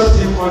they shot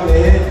him on the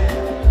head.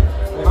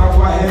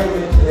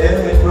 The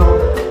helmet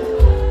broke.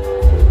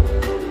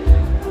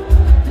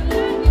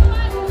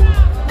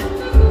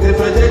 The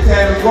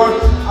projectile got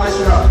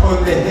Ashraf on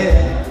the head.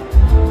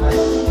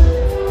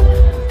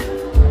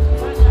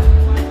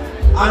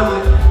 And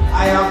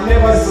I have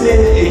never seen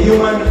a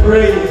human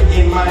brain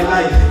in my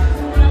life.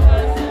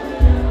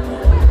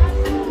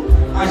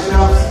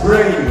 Ashraf's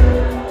brain,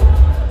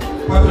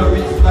 part of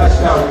it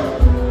flashed out.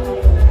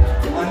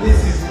 And this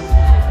is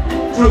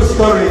true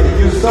story,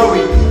 you saw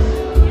it.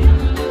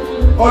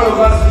 All of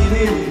us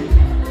believed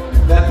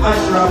that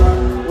Ashraf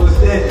was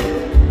dead.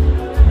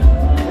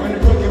 When we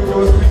took him to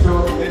hospital,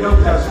 the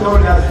doctors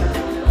told us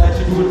that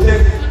it would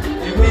take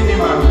a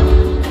minimum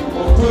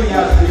of 2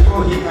 years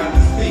before he can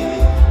speak.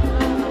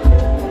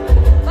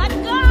 But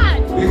God!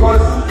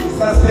 Because he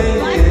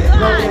sustained a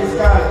broken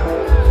skull.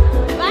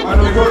 When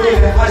we told him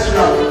that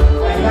Ashraf,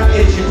 and that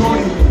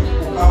Echikuri,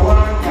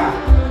 Ukawanga,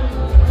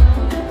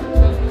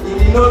 he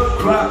did not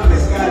crack the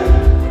skull.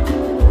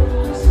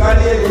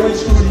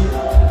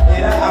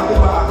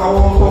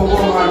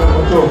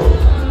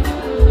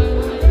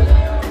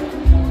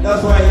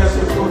 That's why he has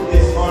to put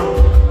this on.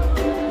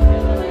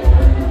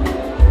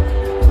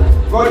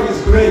 God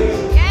is great.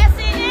 Yes,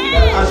 it is.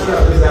 That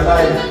Ashraf is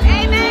alive.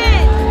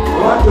 Amen. I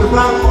want to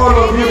thank all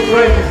of you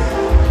friends.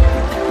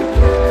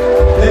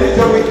 The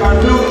little we can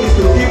do is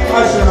to keep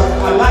Ashraf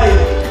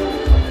alive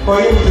for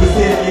him to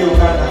stay in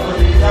Uganda. Because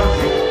he deserves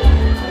it.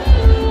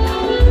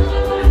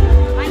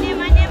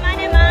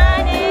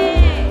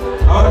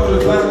 I want to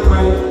thank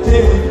my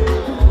team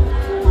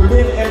for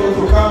being able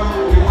to come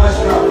with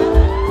Ashraf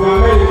to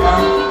America,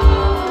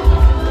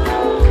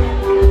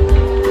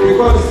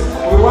 because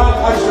we want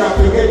Ashraf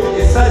to get a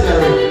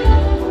surgery.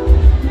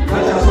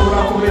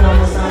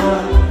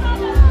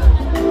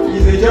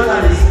 He's a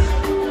journalist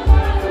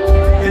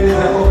and he's a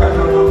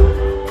coca-cola.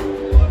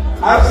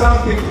 I have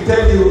something to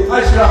tell you.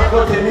 Ashraf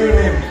got a new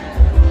name.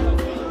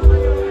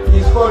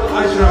 He's called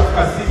Ashraf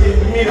Kasidi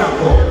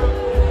Miracle.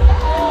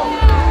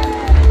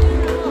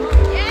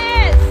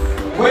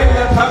 When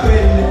that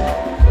happened,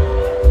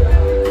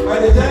 by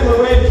the time we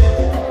went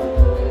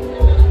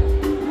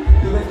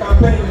to the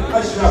campaign,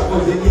 Ashraf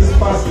was in his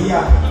first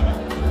year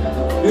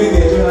doing a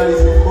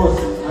journalism course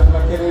at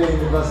Makerere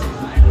University.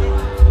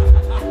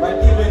 But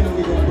even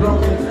with a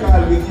broken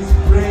skull, with his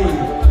brain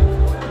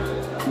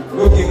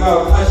looking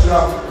out,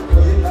 Ashraf,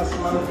 was it last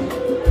month?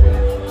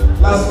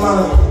 Last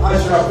month,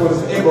 Ashraf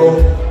was able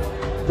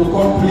to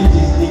complete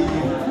his degree.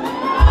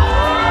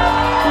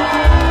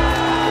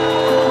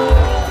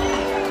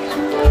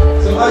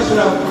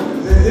 Ashraf,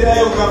 Zenzira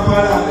yo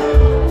Kampala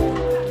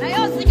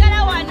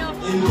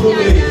in 2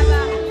 days.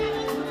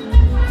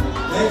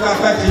 Then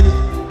kakati,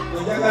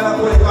 njagala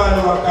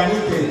kulekana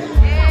wakanike.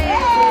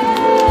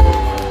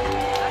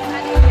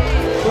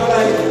 So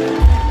like,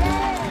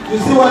 you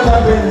see what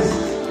happens?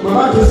 We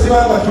want to see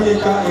what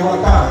Katulika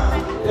Iwaka.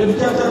 Then we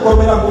can't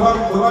komera kuwa,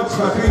 we want to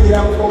Katulika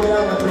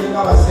komera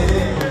Katulika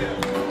Basere.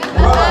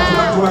 We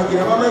want to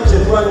kubagira bamanyi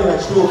kyetwanira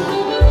kituufu.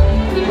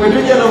 Bwe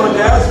tujja no mu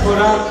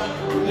diaspora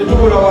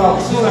tetubula wa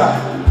kusula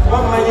kuba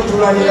mumanyi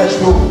tulwanira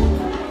kituufu.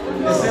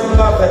 The same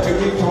love that you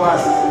give to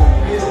us,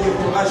 please give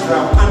to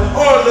Ashraf and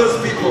all those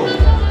people.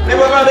 Ne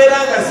bwe babeera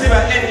nga si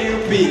ba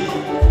NUP,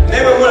 ne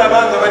bwe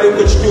mulaba nga bali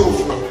ku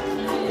kituufu.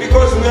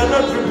 Because we are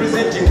not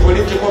representing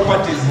political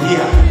parties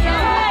here.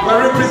 We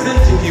are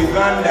representing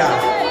Uganda.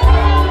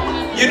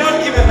 You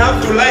don't even have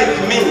to like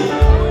me.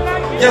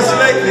 Just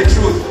like the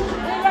truth.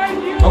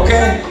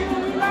 Okay?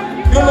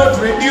 Do not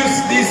reduce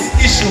this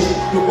issue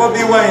to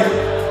Bobi Wine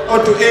or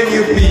to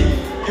NUP.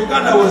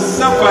 Uganda was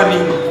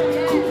suffering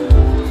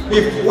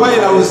while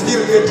I was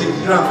still getting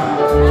drunk.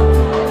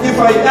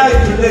 If I die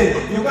today,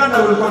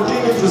 Uganda will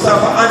continue to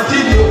suffer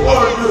until you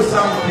all do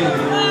something.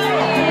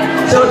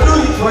 So do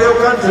it for your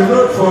country,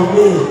 not for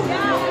me.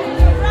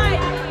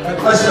 But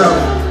Ashraf,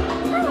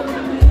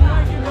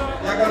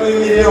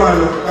 yakaluyimire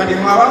wano kati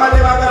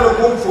mwababadde bagala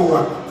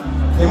okunfuuwa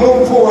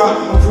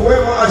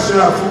mufuwemu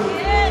Ashraf.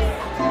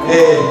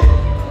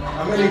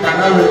 Amerika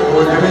nawe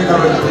onyameka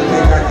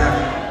lwetutekanya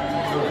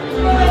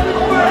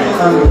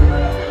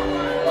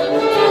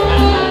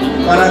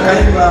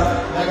karakayimba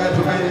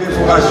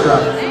nagatukayimbefu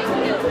Ashraf.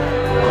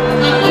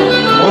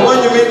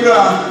 Omonyumiddwa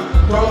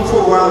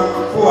twamufuwa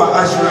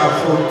Ashraf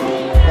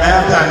naye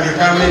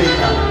atandika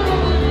Amerika.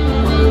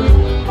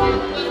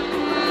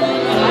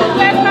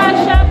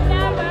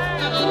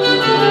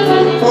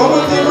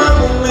 Omutima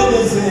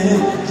gumenyese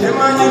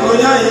kyemanyi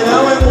muyayi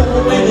nawe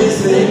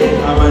gukumenyese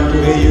abantu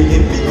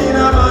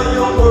beyulimpikira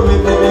amayongo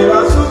bebebe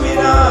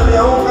basubira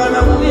byawukana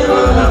ku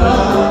byebalaba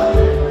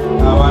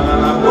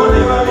abalala bo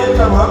ne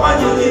babyetamu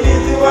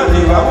abanyigirizibwa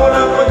ne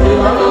babonako gye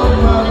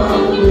balomba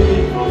bakuwe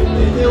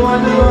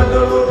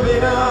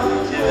ekyewandiwadolopera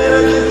kibeera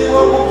kizibu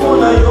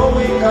okufunayo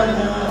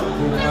obwenkanya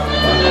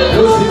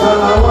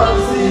tusigala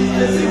wansi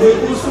ezibwe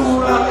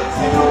kusuula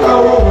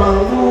situkawo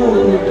mangu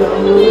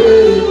tutambule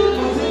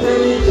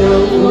muziteni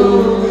kyangu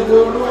olugendo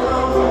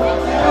olwamu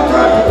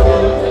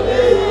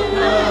tukatutendere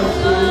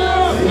naso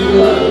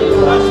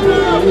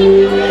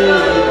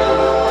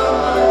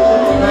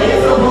naye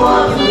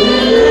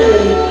soboatulere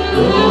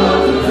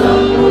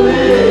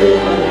oatutambule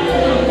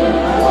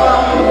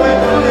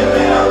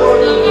awamuwetolemera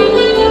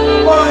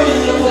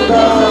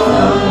oyimuka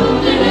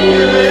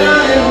ebera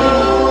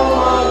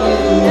emanowange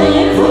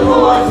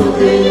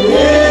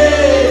oboatugende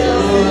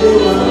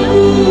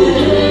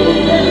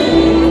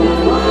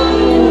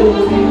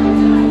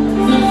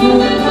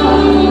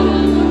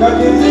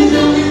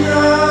katinzijukiza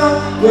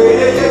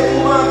bwereye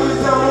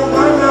kubangiza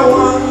muganda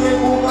wange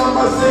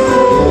kugamba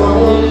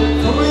sekiwawo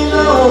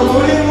tulina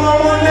omulimu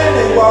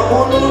omunene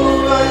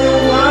gwakununula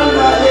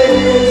Uganda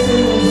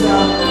eyesimisa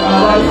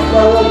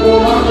abayitawo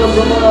kuba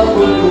tosobola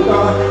kudduka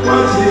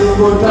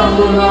wakiringo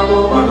otambulako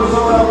oba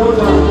tosobola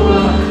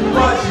kutambula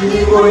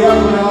wakiringo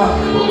oyamula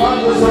oba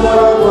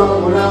tosobola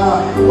kwambula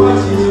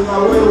wakiringa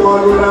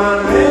weewalula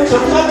naye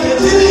kyokka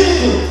kyekiri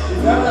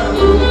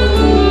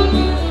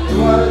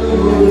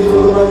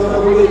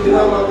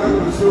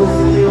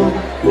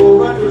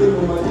oba tuli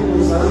mu matimu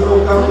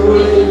saloka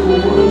kule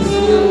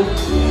kumunsiyo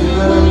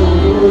zigala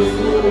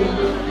kumunsiyo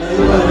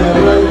naye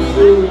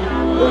banyabalaifu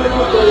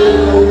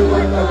olemakolera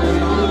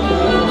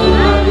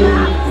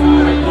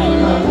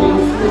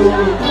yebannabeamunsiyo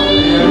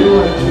yali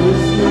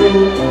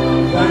wakyusiyo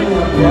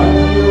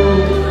banyakwatiyo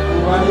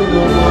kubali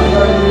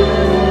nomwangaliyo.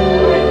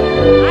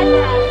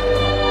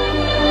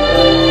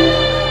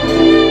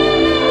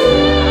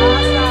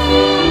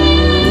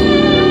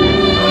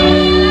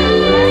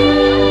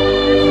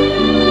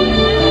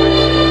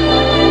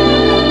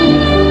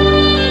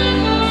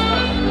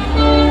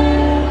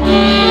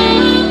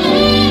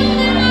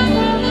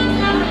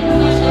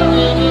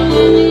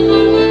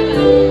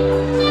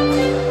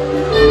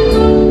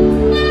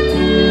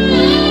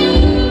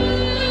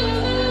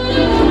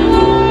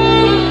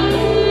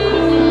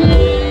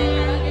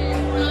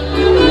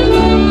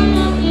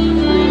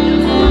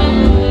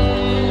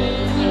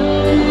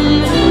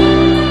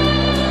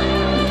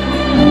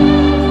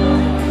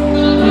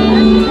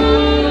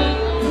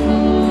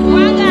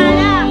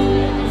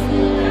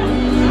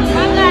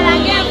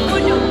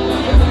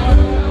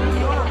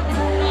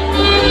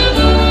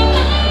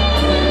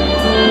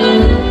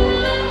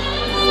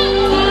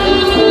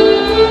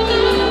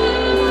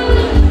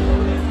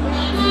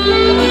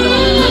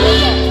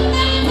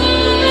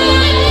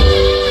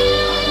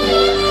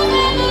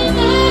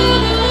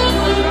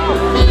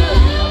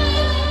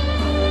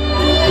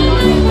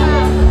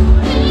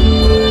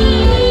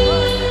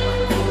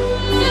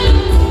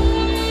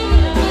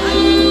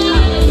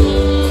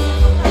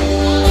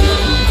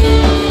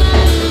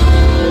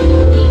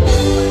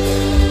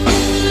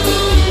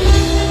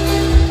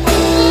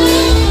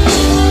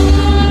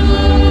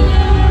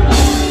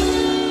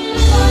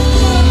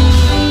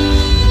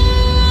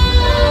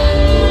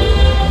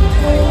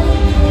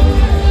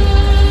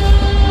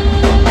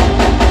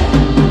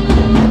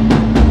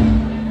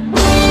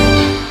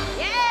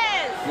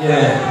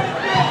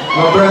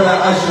 My brother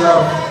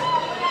Ashraf,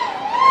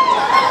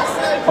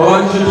 I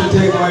want you to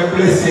take my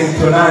blessing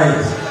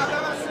tonight.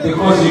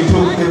 because you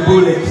took the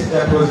bullet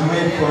that was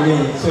made for me.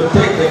 So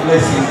take the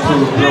blessing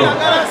too, bro.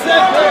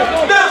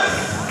 Dance!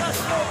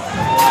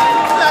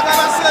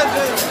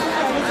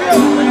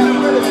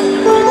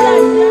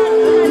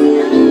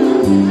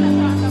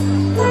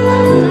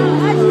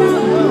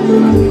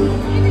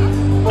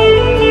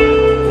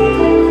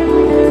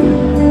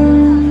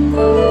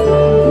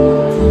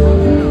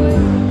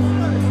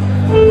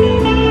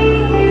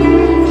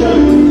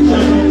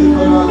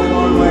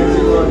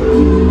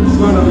 It's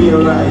gonna be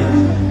alright.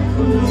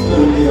 It's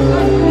gonna be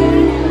alright.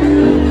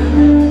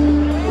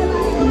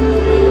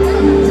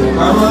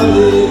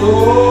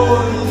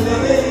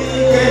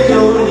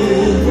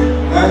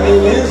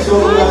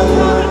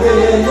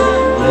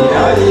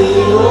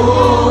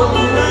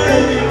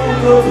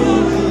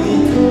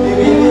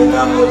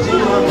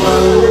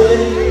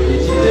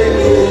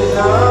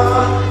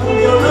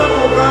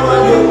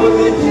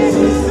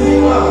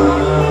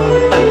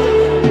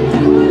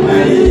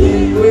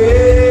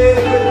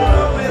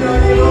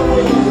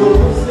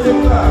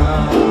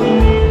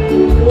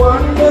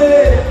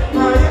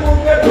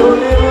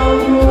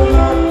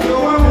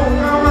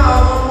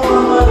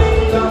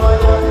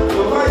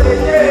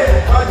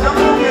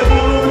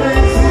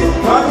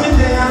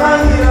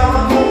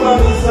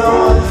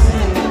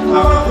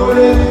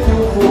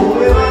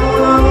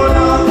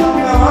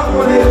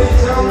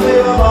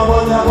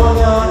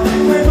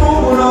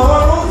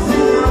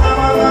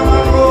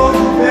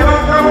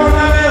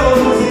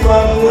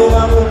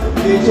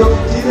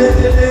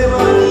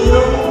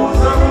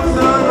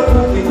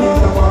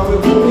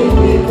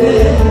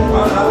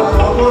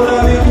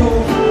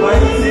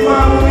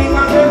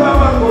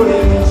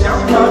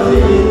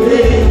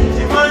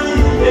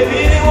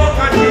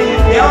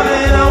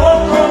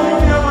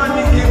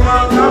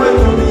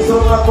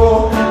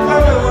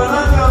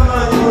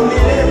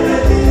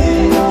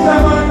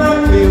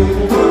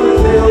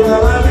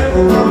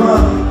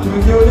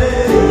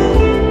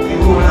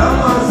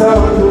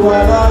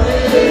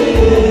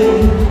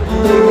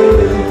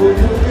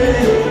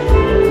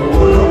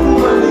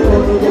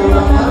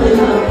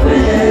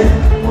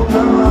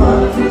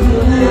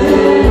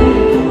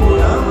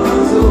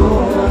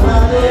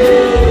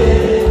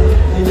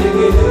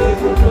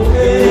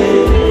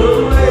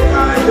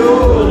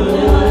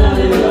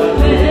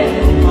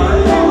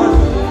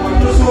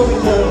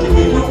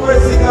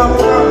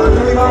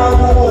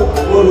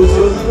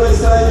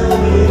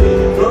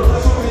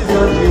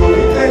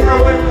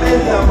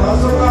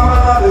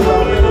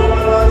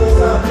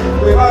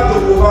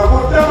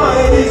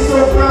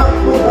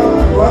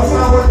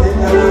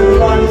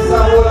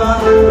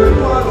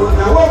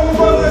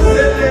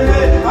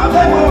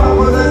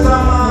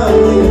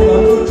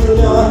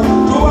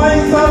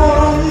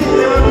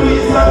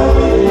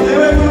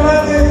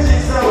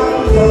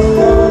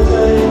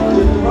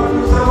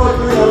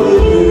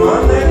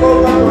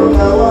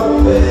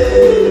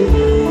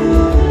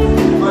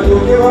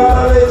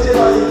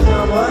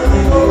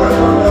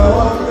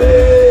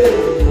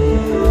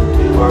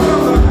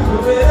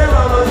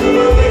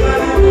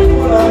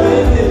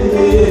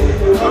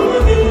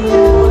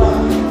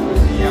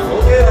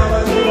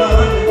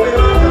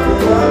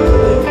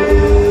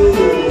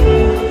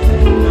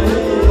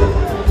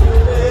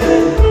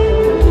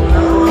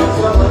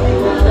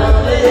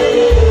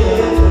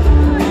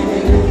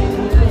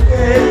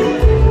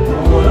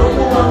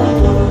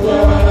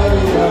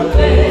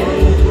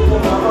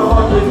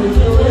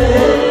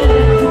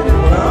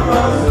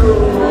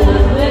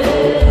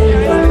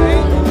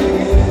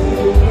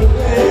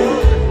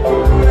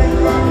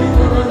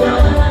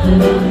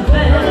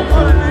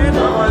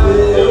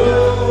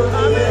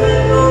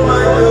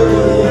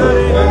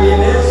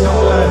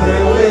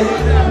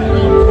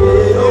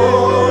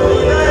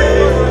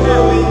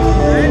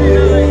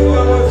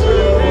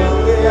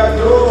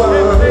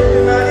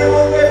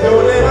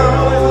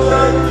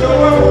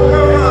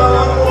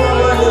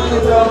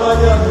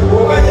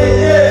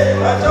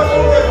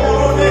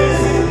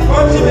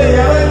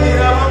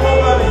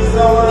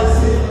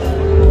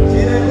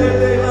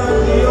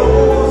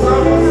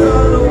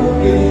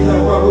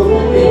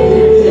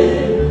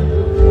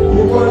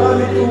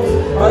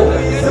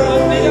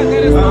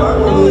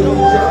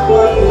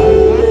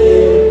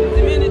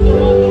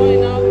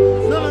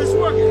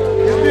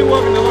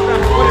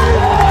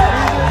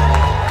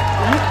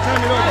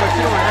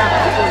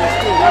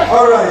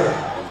 Alright,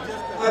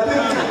 I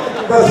think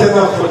that's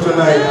enough for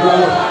tonight.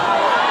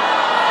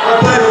 What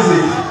time is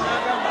it?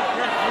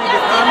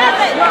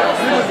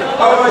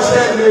 How much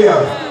time do we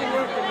have?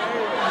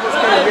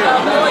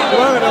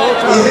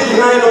 Is it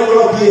 9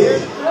 o'clock yet?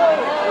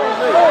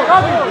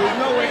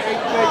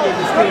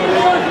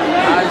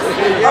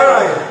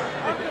 Alright.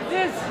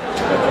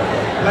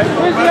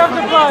 Where's the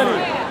after party?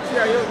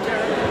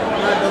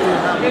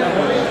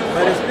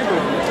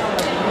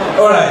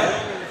 Alright.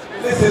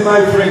 Listen,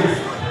 my friends.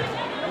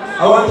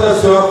 I want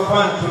us to have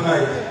fun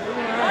tonight.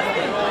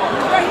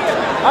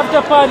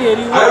 After party, I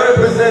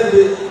represent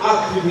the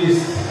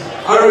activists.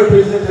 I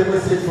represent a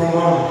message from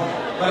home.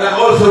 But I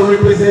also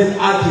represent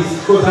artists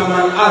because I'm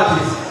an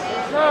artist.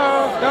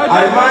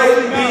 I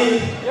might be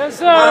Yes,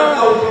 sir. An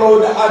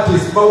outlawed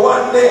artist. But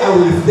one day I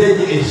will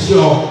stage a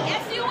show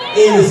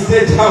in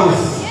State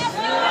House.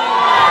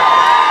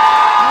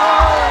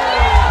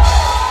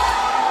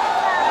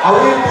 I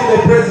will be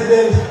the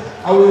president.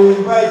 I will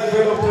invite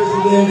fellow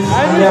presidents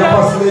and their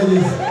first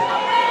ladies.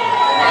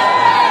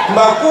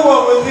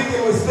 Makuwa muziki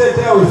in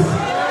State House.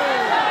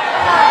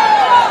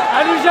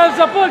 And we shall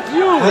support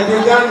you. And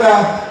Uganda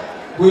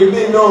will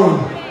be known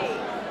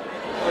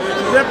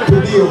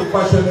to be of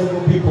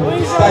fashionable people,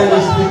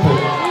 stylish people,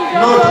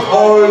 not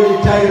all the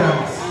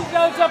tyrants. We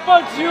shall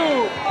support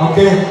you.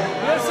 Okay?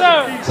 Yes,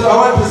 sir. So I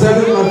want to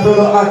salute my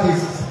fellow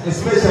artists,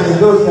 especially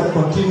those that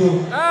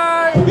continue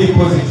to be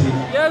positive.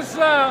 Yes,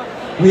 sir.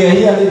 We are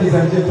here, ladies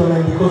and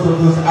gentlemen, because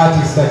of those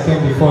artists that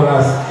came before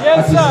us. Yes,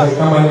 artists sir. like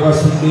Kamaliva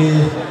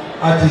Sunde,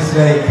 artists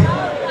like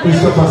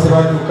Christopher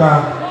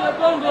Sewaduka.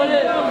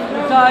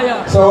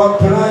 So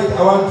tonight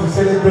I want to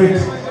celebrate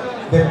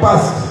the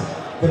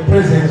past, the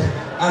present,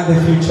 and the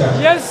future.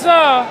 Yes, sir.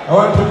 I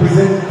want to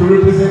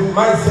represent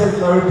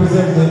myself, I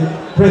represent the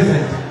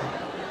present.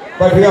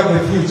 But we have the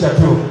future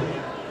too.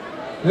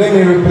 Let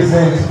me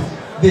represent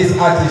these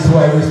artists who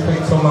I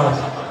respect so much.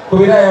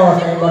 Kuba.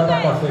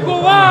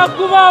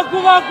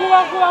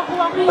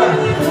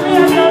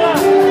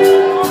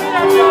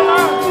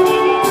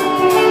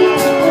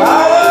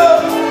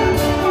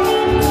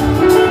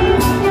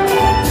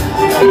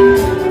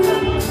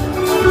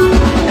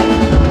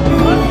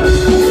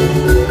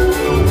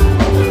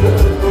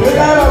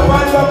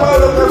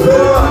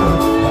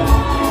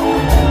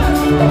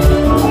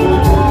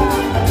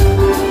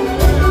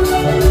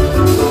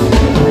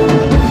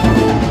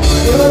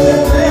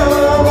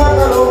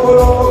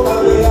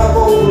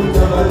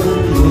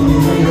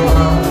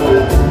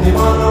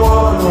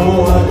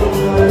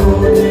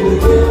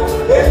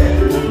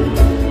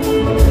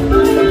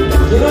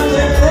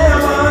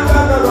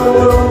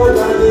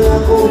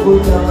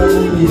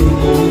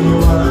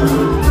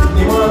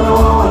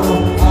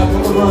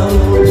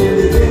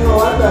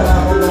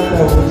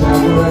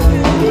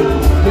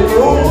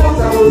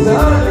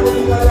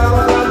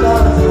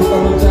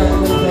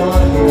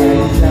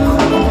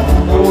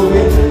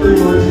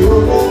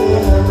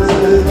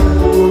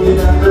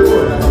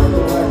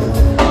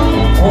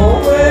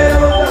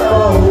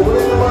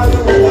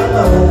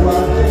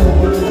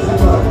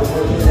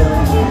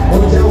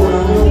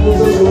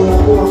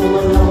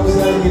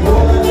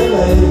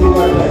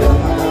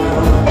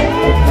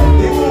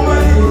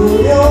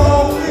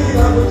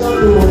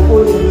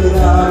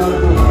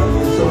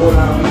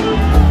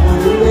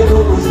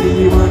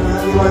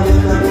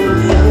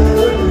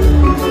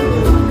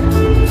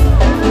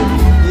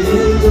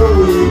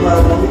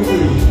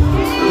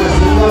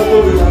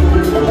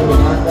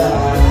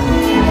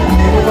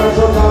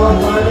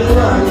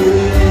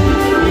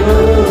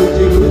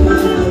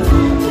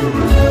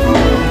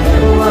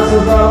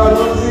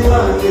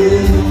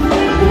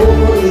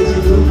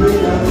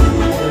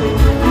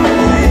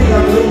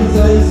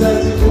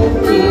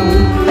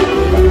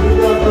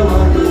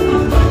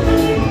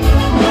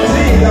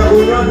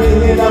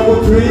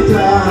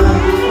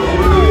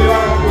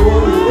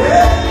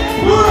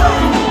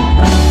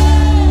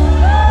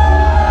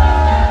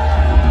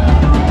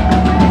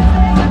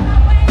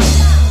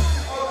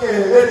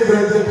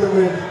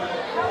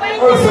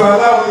 Also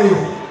allow me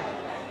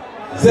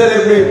to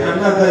celebrate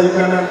another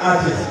Ugandan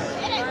artist.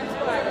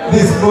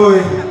 This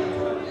boy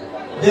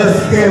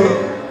just came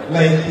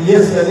like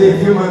yesterday,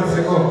 a few months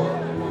ago.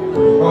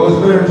 I was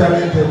very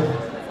talented.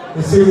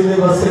 You see, we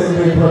never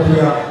celebrate what we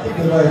are. Keep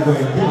the life going,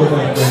 keep the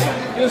life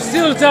going. You're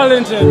still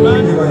talented,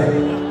 man.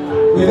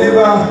 We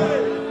never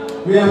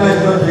realize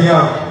what we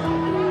are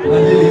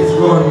until it's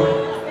gone,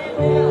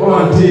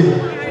 or until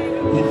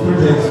it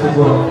pretends to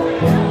go.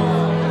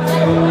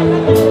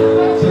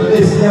 So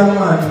this young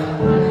man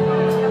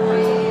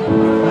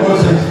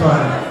also is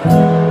fun.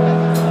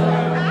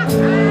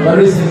 But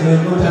recently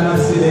we got an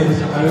accident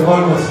and we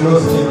almost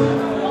lost him.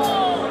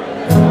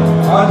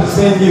 I want to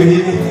send you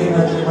healing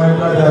energy, my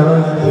brother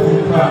Ronald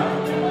Avinpa.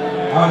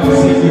 I want to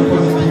send you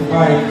positive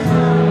vibes.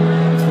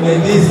 May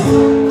this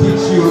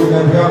teach you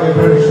that we have a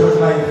very short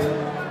life.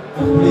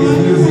 And please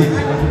use it.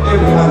 And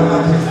every other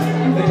artist,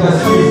 let us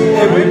use it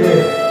every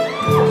day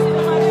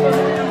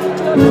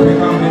to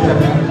become better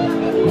people.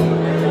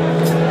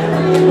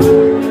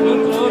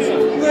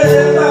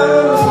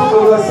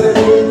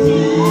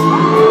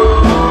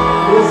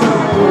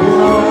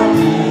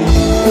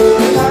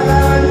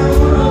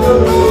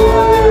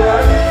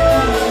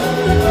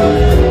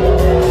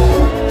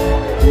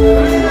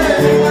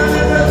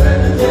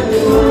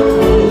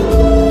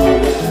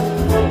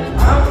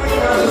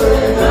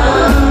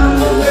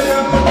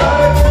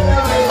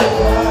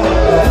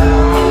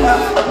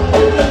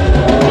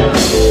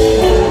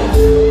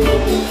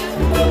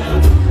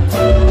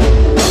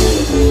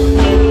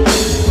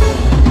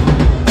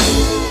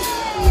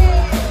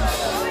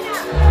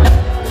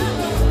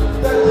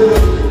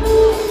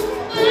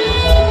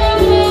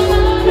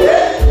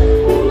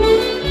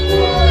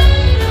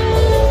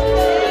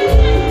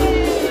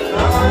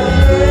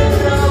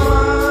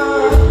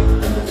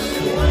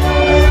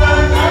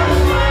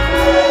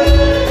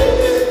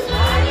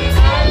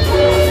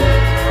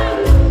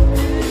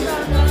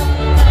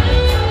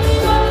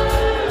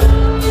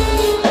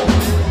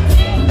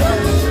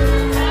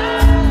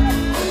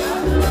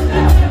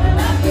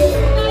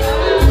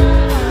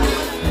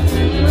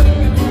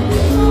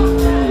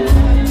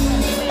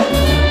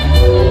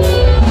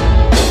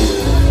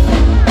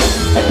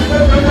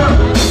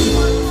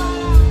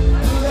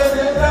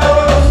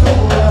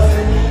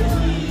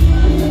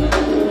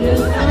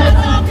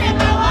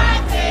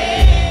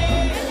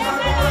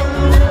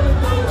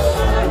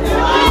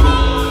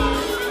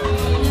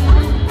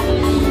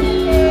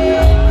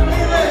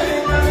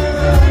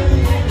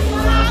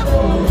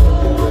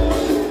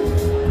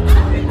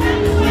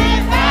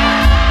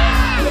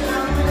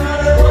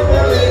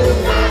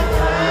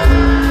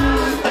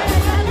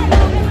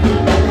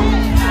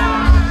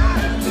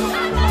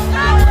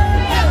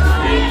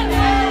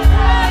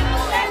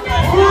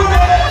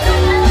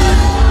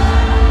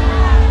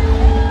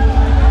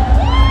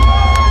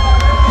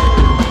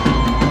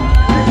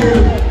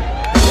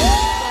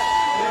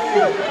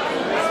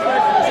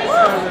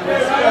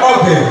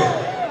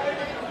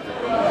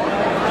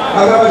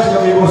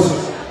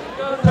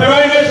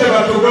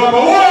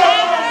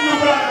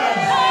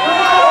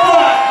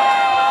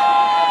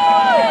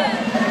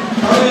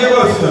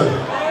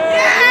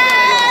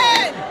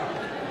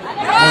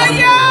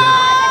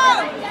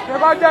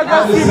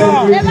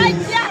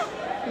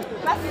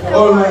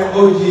 All my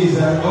OGs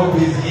and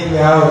OBs in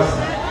the house.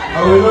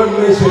 I will not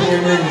mention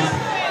your names,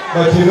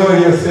 but you know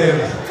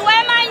yourselves.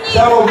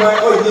 Some of my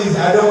OGs,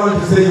 I don't want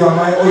to say you are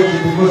my OG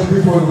because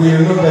people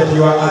will know that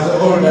you are as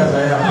old as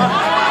I am.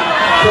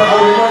 So I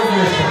will not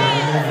mention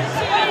your names.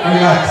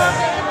 Relax.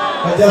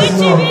 But just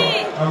know,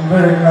 I'm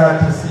very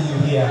glad to see you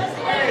here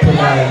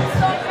tonight.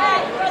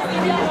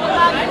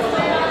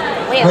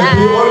 But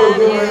you all of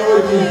you, my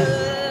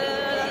OGs,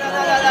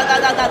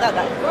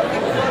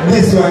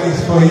 this one is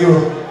for you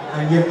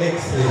and your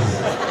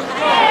exes.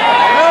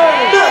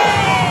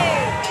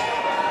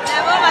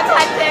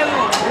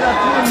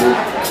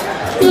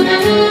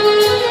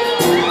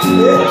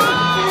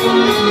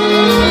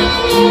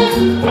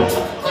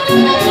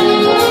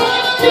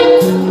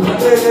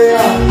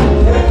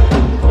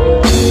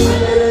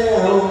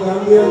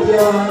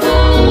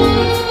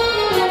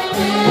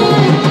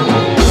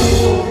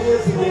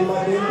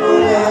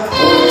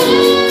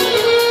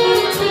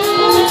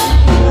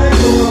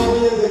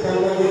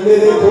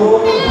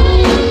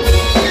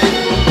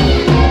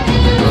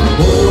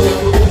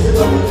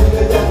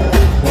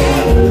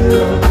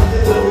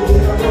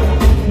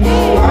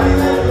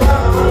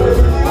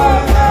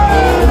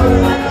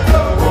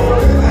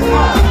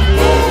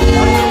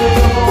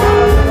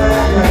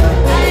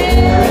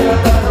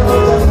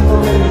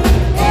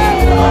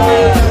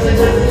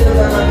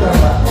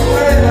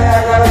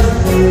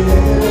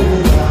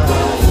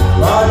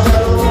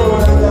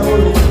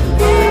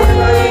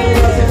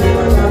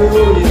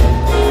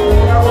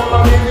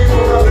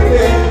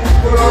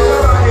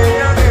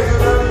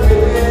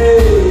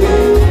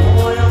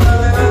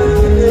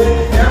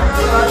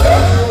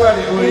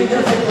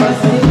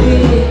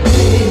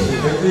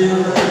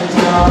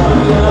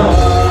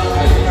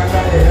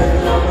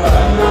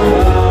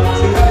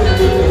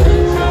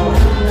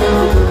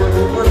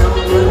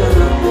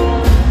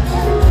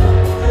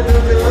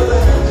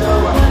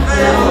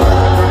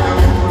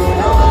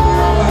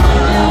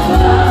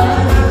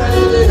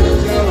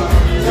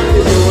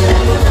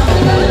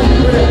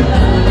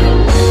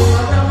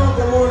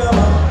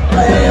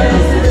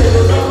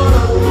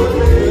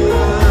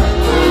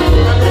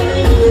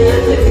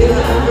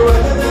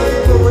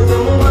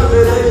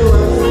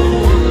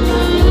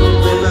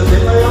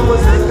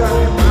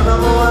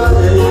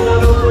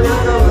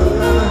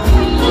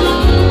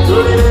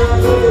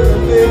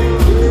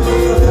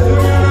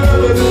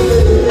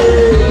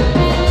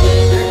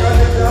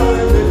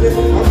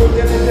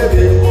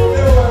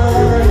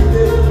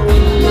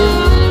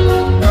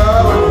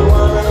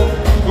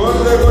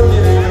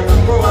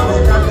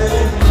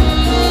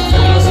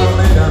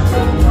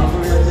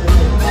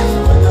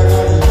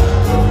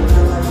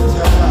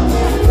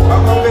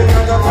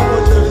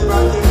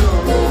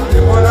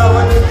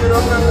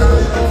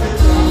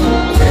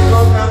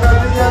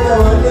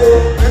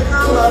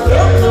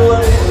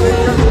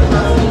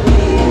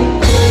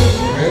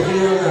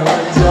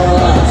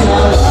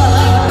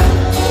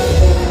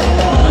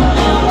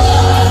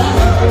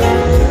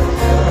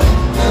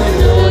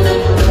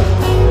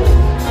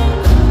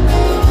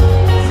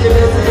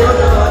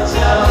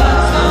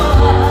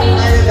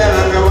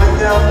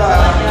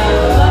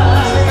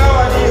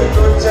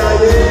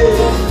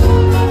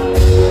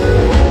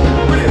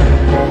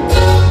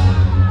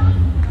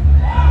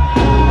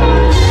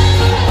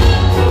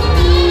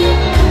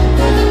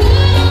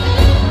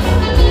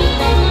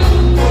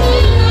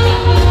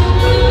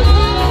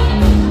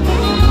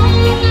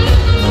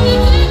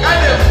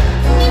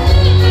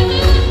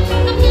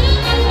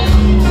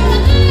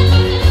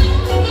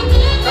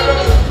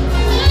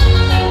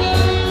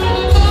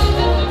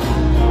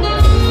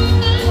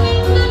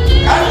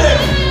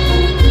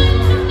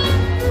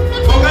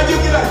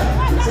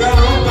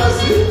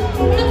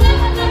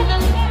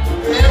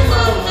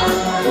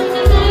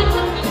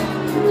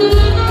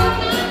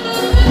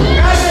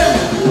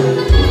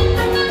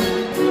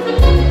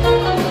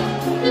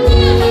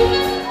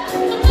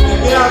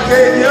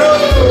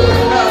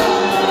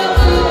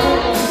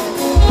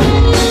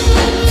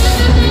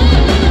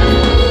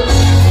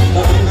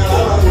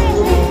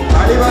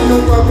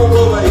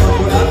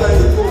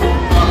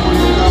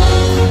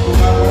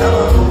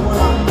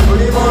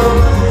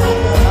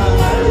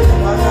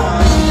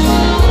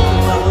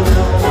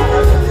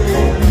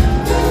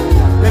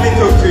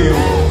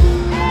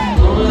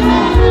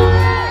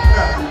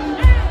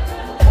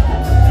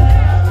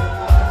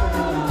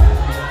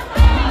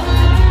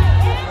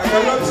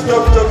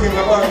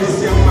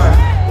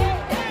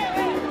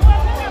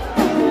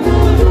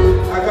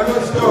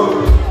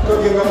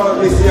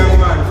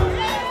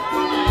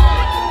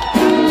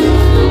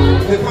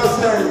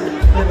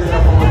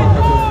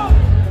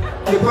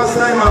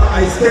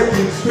 I stepped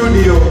in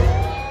studio,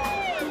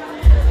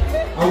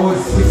 I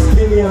was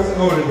 16 years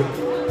old.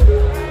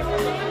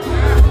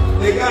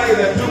 The guy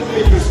that took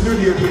me to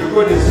studio to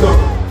record a song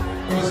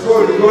was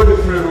called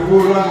Godfrey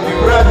Rugurwa.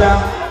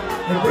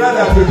 My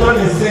brother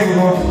Pitoni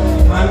Sengo,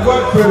 and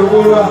Godfrey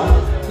Rugurwa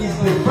is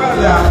the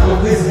father of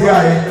this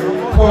guy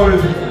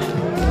called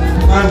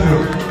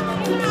Andrew.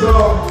 So,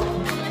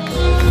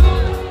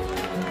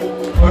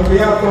 on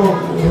behalf of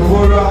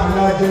Rugurwa and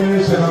our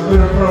generation, I'm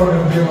very proud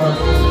of him.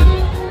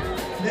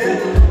 Then,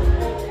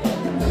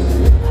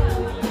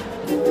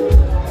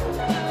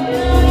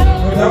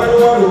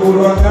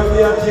 Rugurwa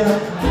Gambiatia.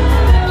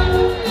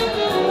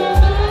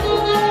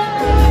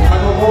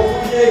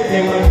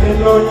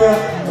 Kenya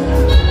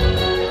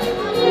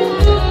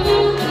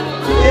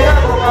era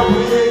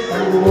kokabuye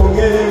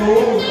ngongere mu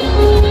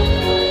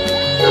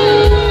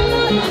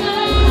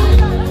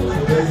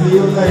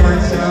Brazil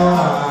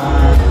kayachawa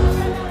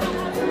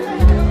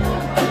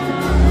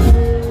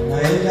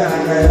naenda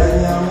ngaya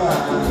nyama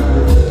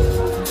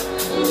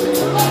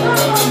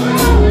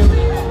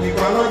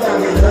nikwano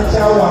jange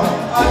chawa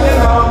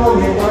atena wamo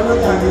nikwano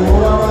jange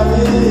mwana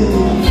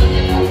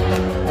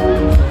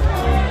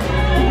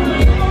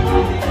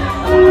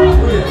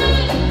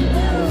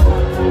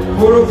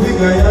Puro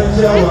figa ya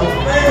jawa,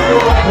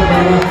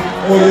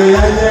 oyo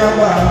ya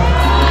nyamba.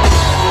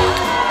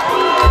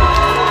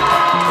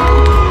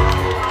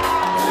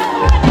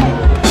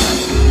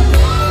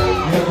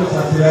 Yako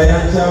sasira ya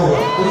jawa,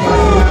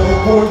 kusasira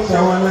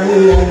kukucha wana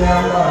ya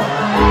nyamba.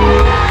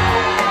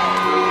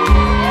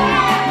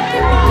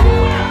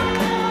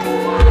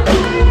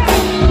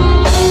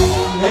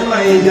 Nema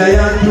eja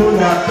ya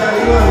tunda,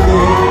 kari wange,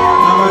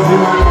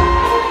 amazima.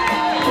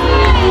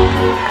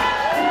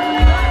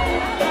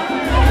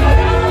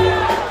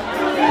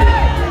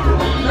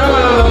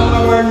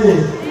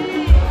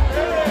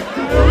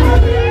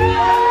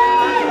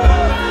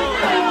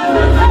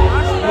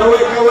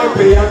 Naweka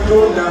wepe ya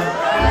tunda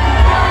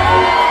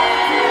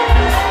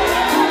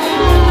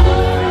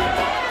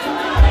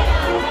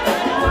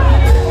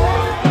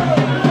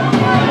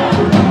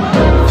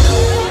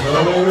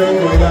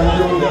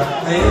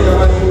Ayenga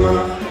watima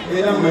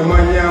era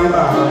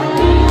mwemanyamba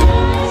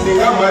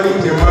Singa mwali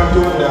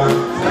tematunda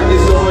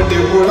Sangisomo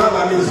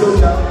dekulaba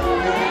misota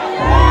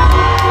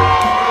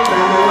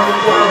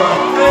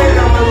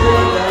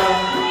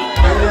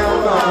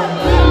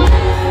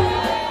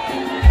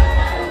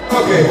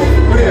Okay,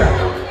 clear.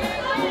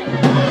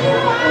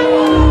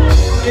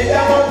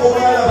 Idama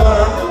kumala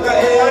baranga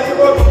eyali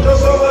ko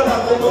tusobola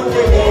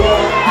kumutegera.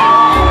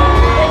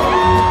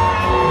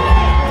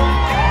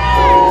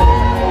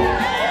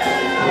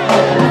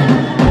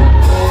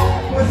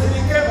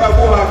 Musike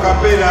babu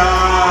akapela.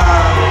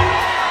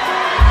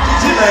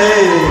 Kichina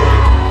yeye.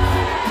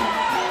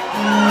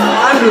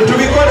 Andrew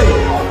tubikole.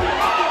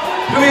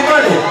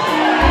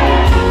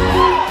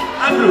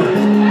 Andrew.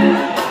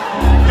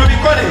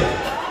 Tubikole.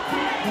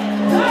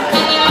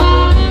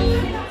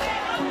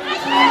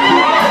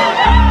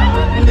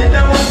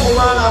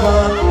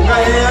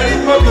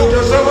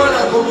 Someone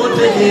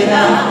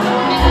kumutegera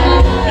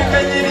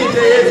ekanyiri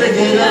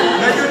teyetegera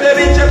najude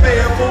bichepe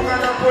yafunga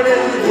na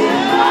polisi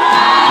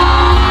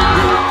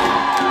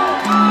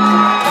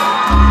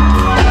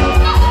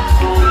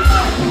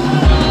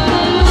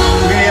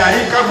nge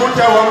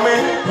alikavuta wame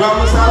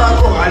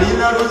lwamusalako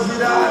alina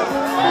luzira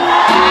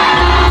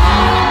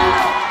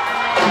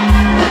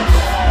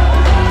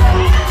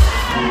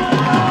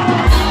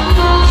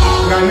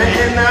nga ne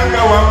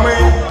enanga wame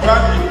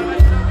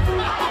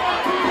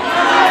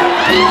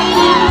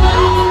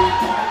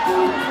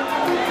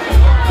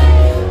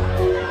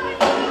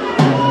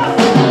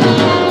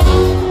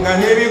nga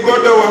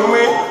n'ebigodo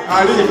wamwe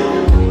ali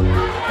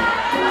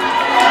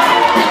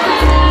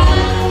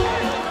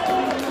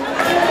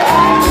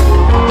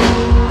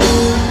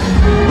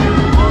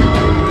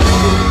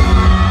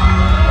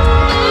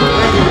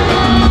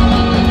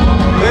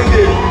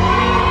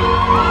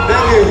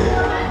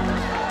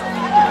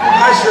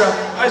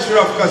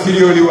Ashraf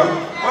Kasiri oliwa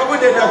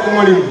wabude da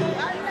kumulimu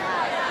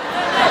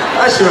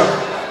Ashraf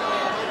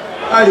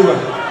aliwa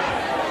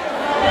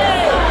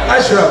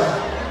Ashraf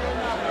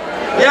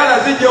yala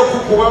zijja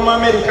okukuba mu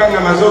America nga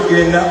maze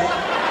ogenda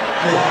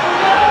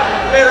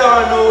era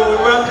wano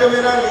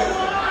wankemeranga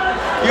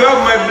you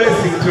have my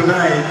blessing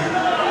tonight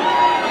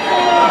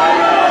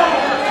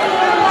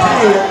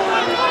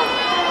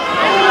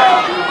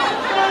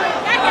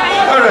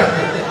all right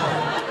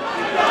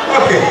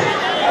okay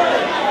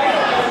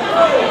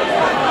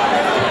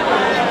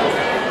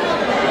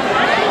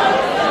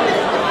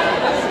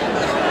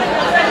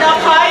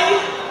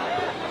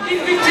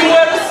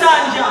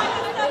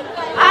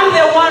I'm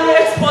the one who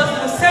exposed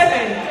the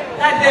 7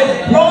 that they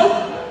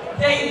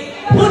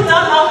put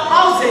down our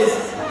houses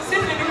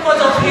simply because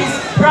of his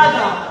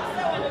brother.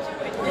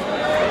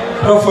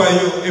 How for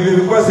you? If you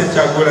request a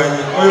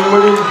chaguranyi, or you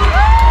money.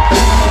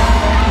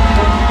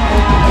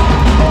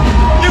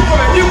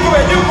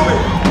 You come in.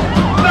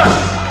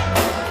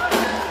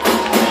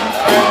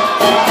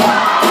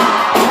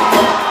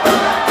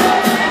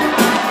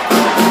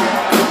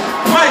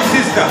 My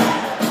sister.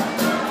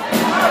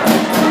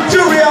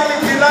 True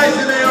reality lies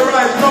in your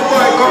eyes. No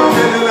boy come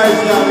to the light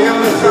now. You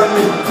understand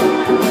me?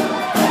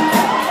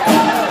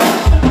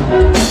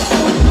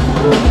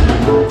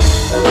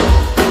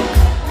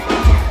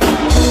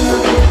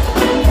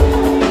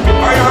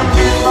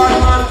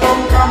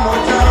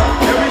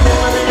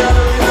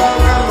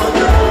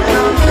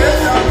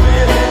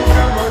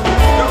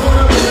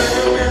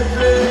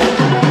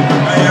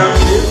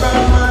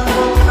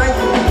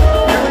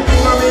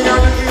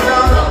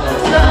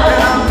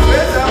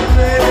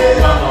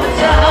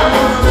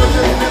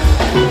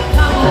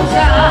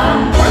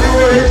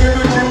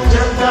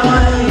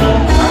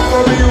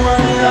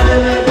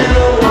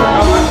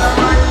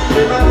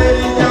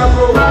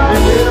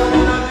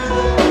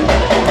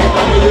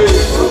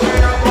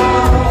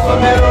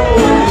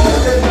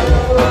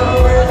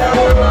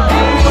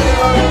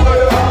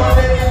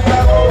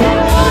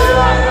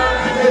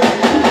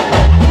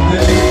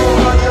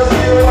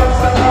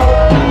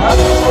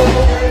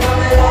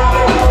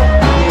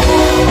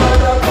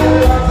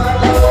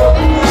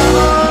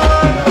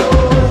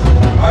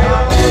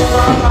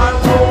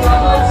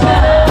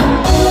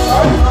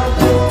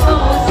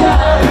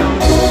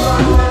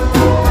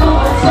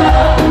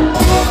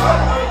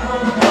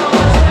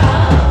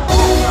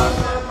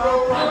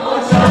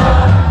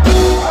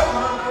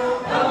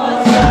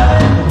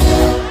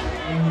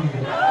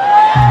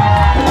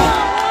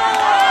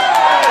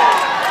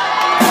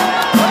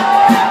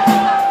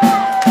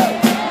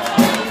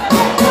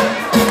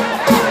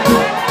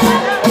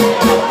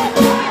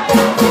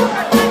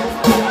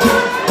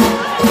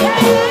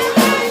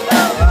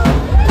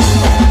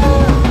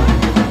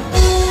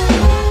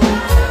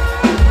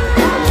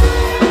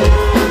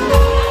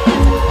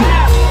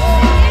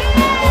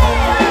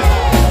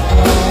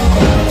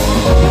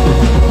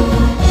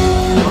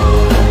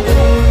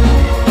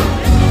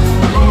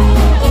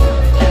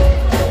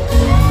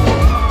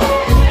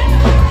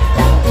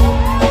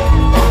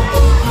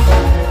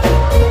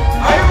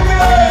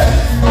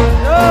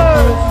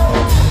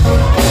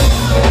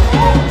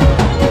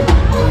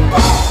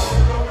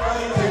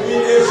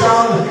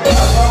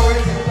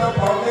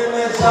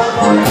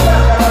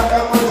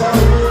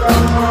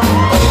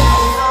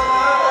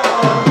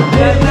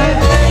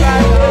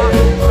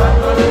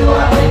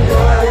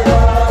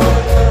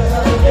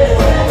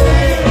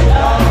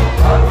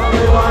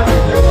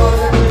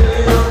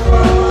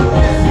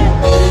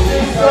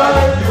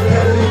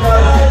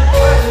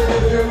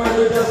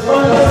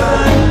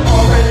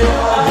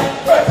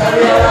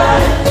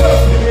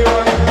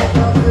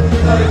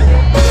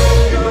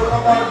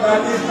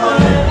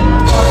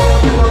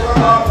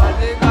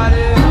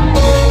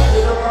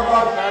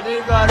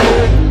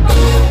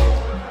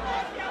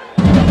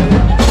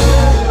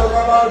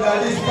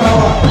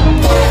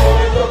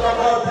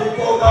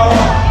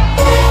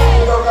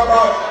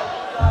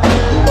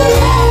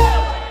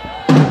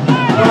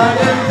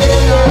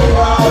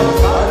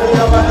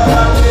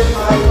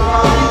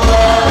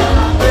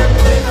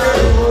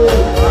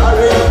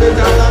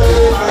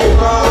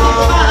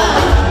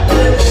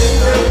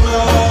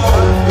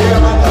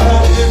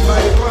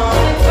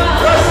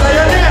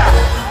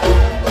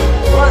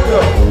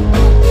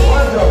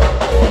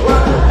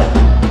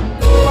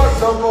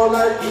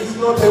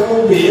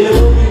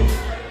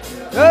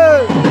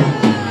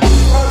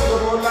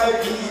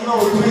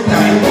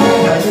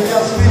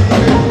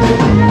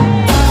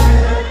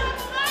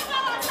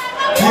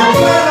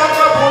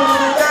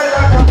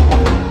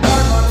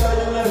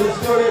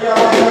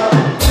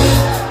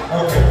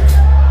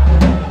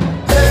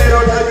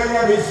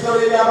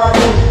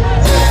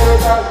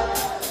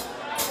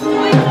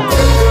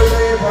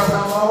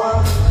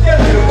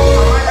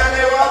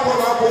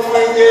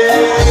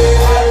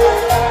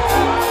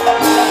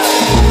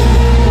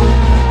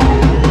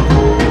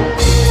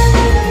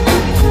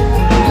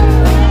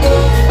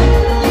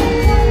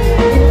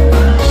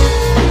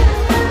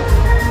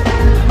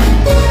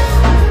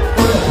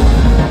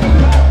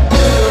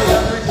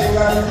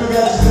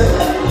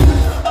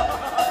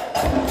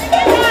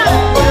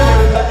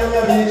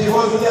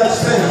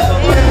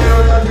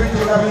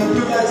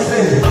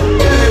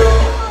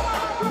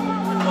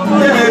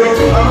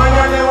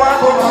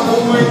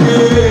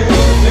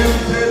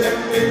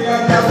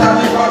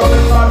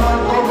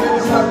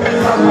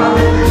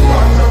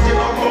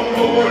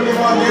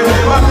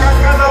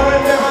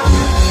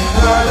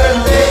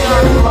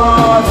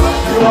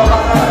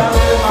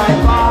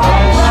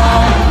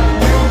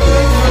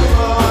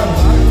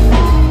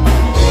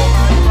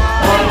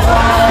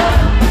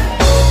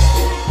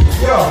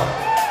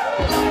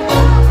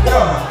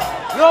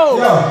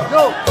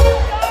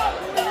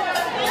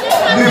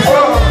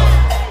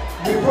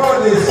 Before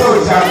they saw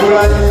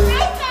Chagulani,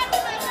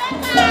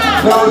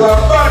 there was a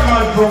bad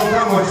man from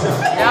Kambodsha.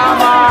 Yeah,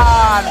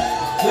 man.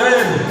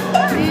 Yeah.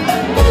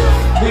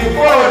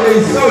 Before they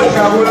saw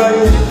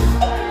Chagulani,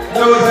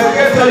 there was a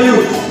ghetto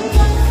youth.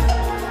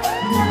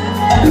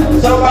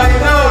 So by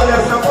now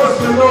they're supposed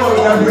to know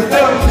that we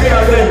don't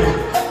fear them.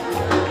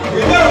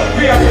 We don't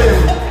fear them.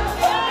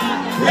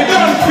 We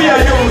don't fear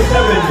you,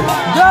 Museveni.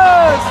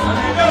 Yes. And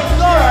we don't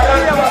fear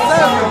that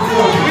person of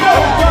yours. We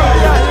don't fear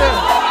you.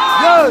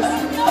 Yes.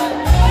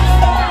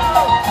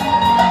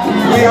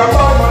 We are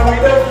born when we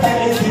don't feel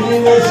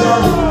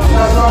intimidation.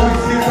 That's why we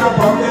see the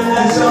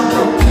population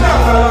from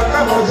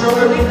Kambodsha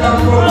where we come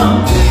from.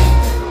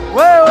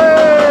 Wait.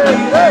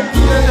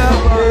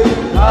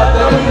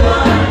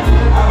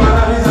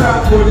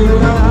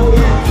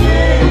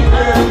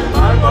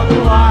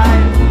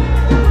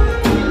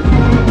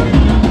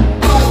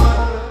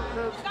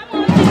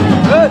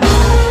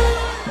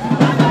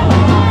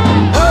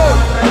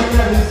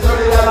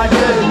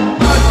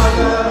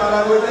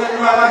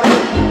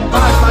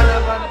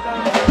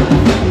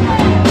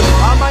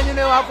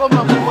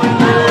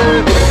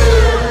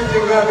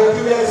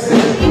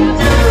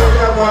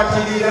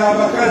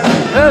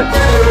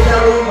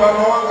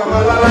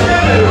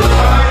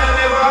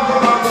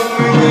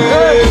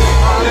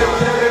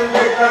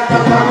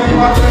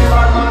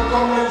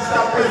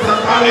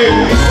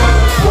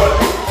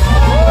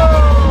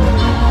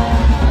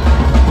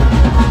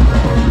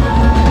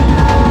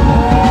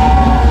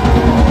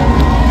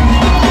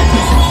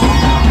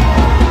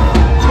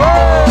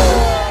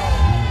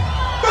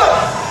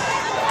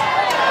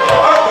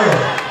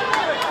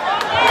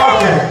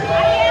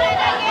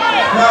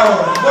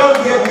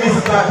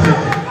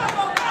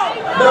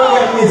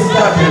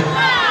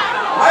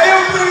 Are you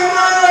feeling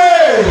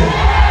ready?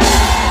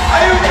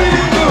 Are you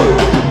feeling good?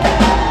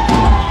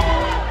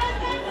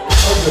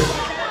 Okay.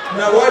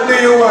 Now what do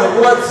you want?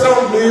 What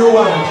song do you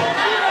want?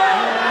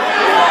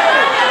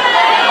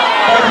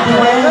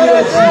 Okay.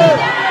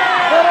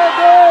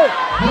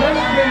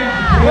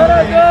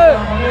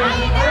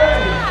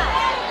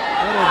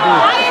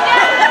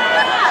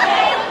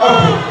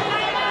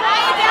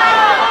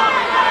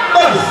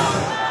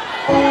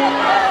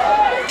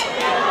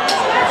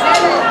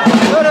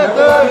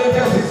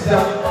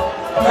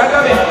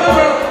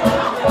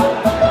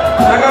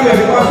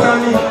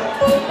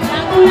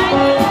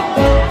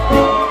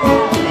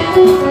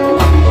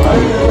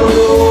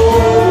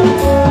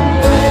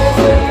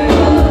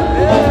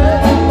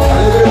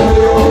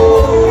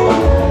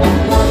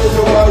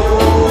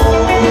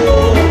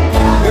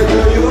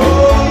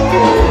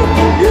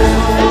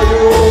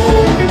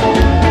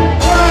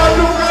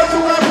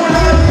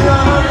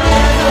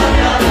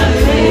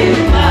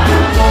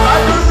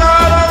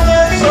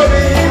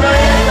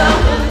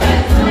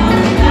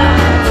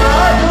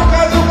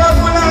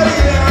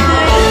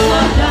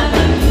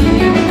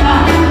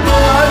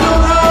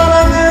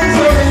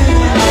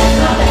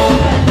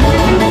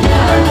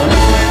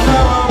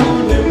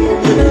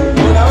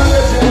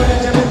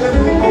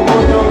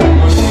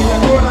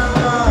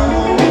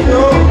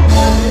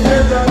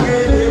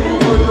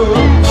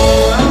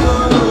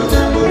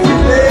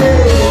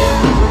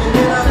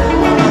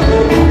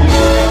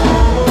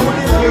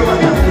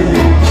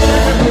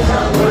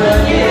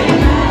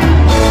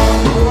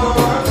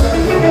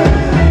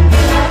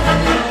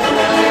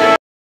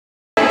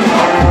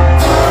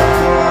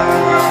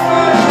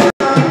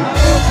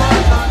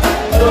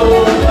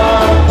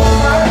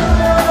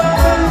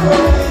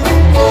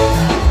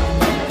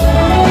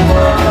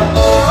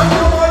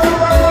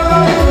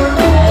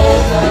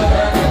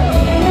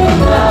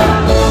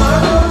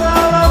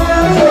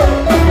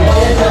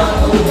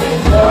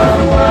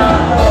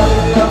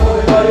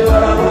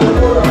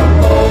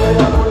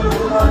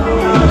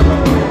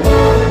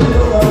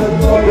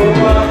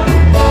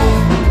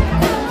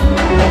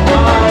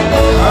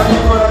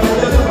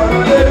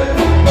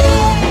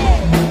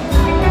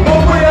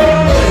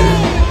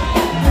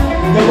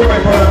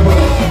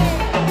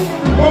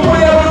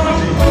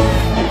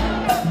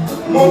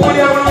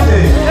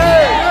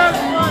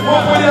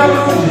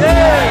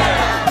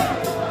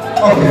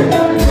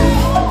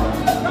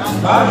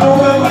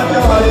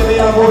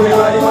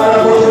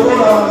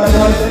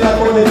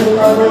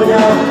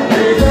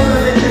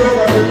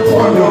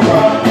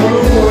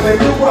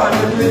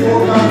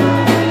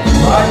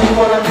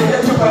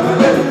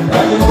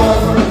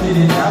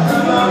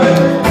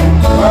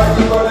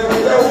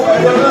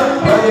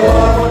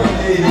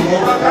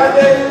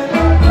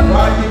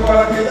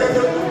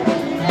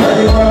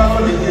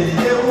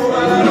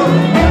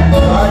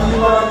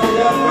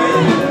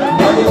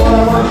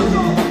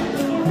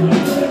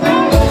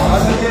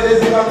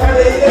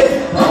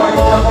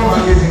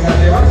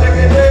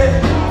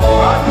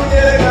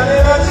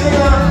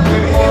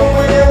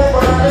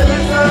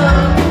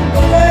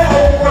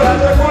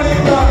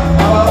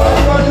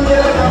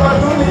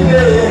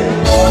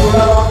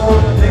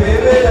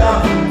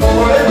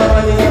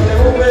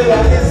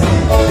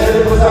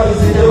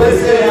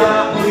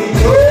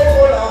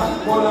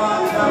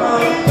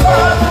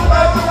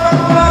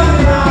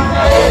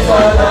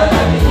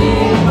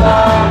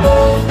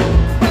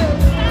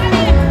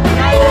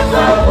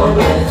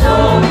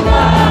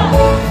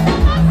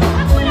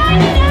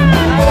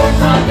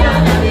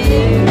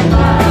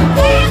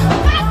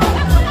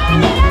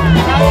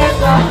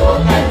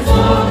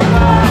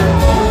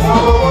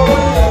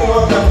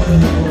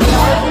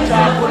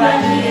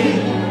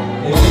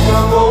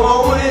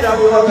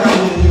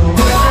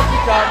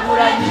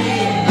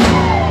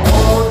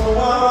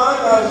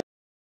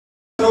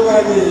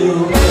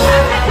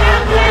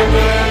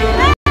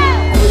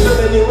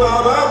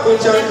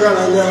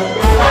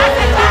 Chakaranga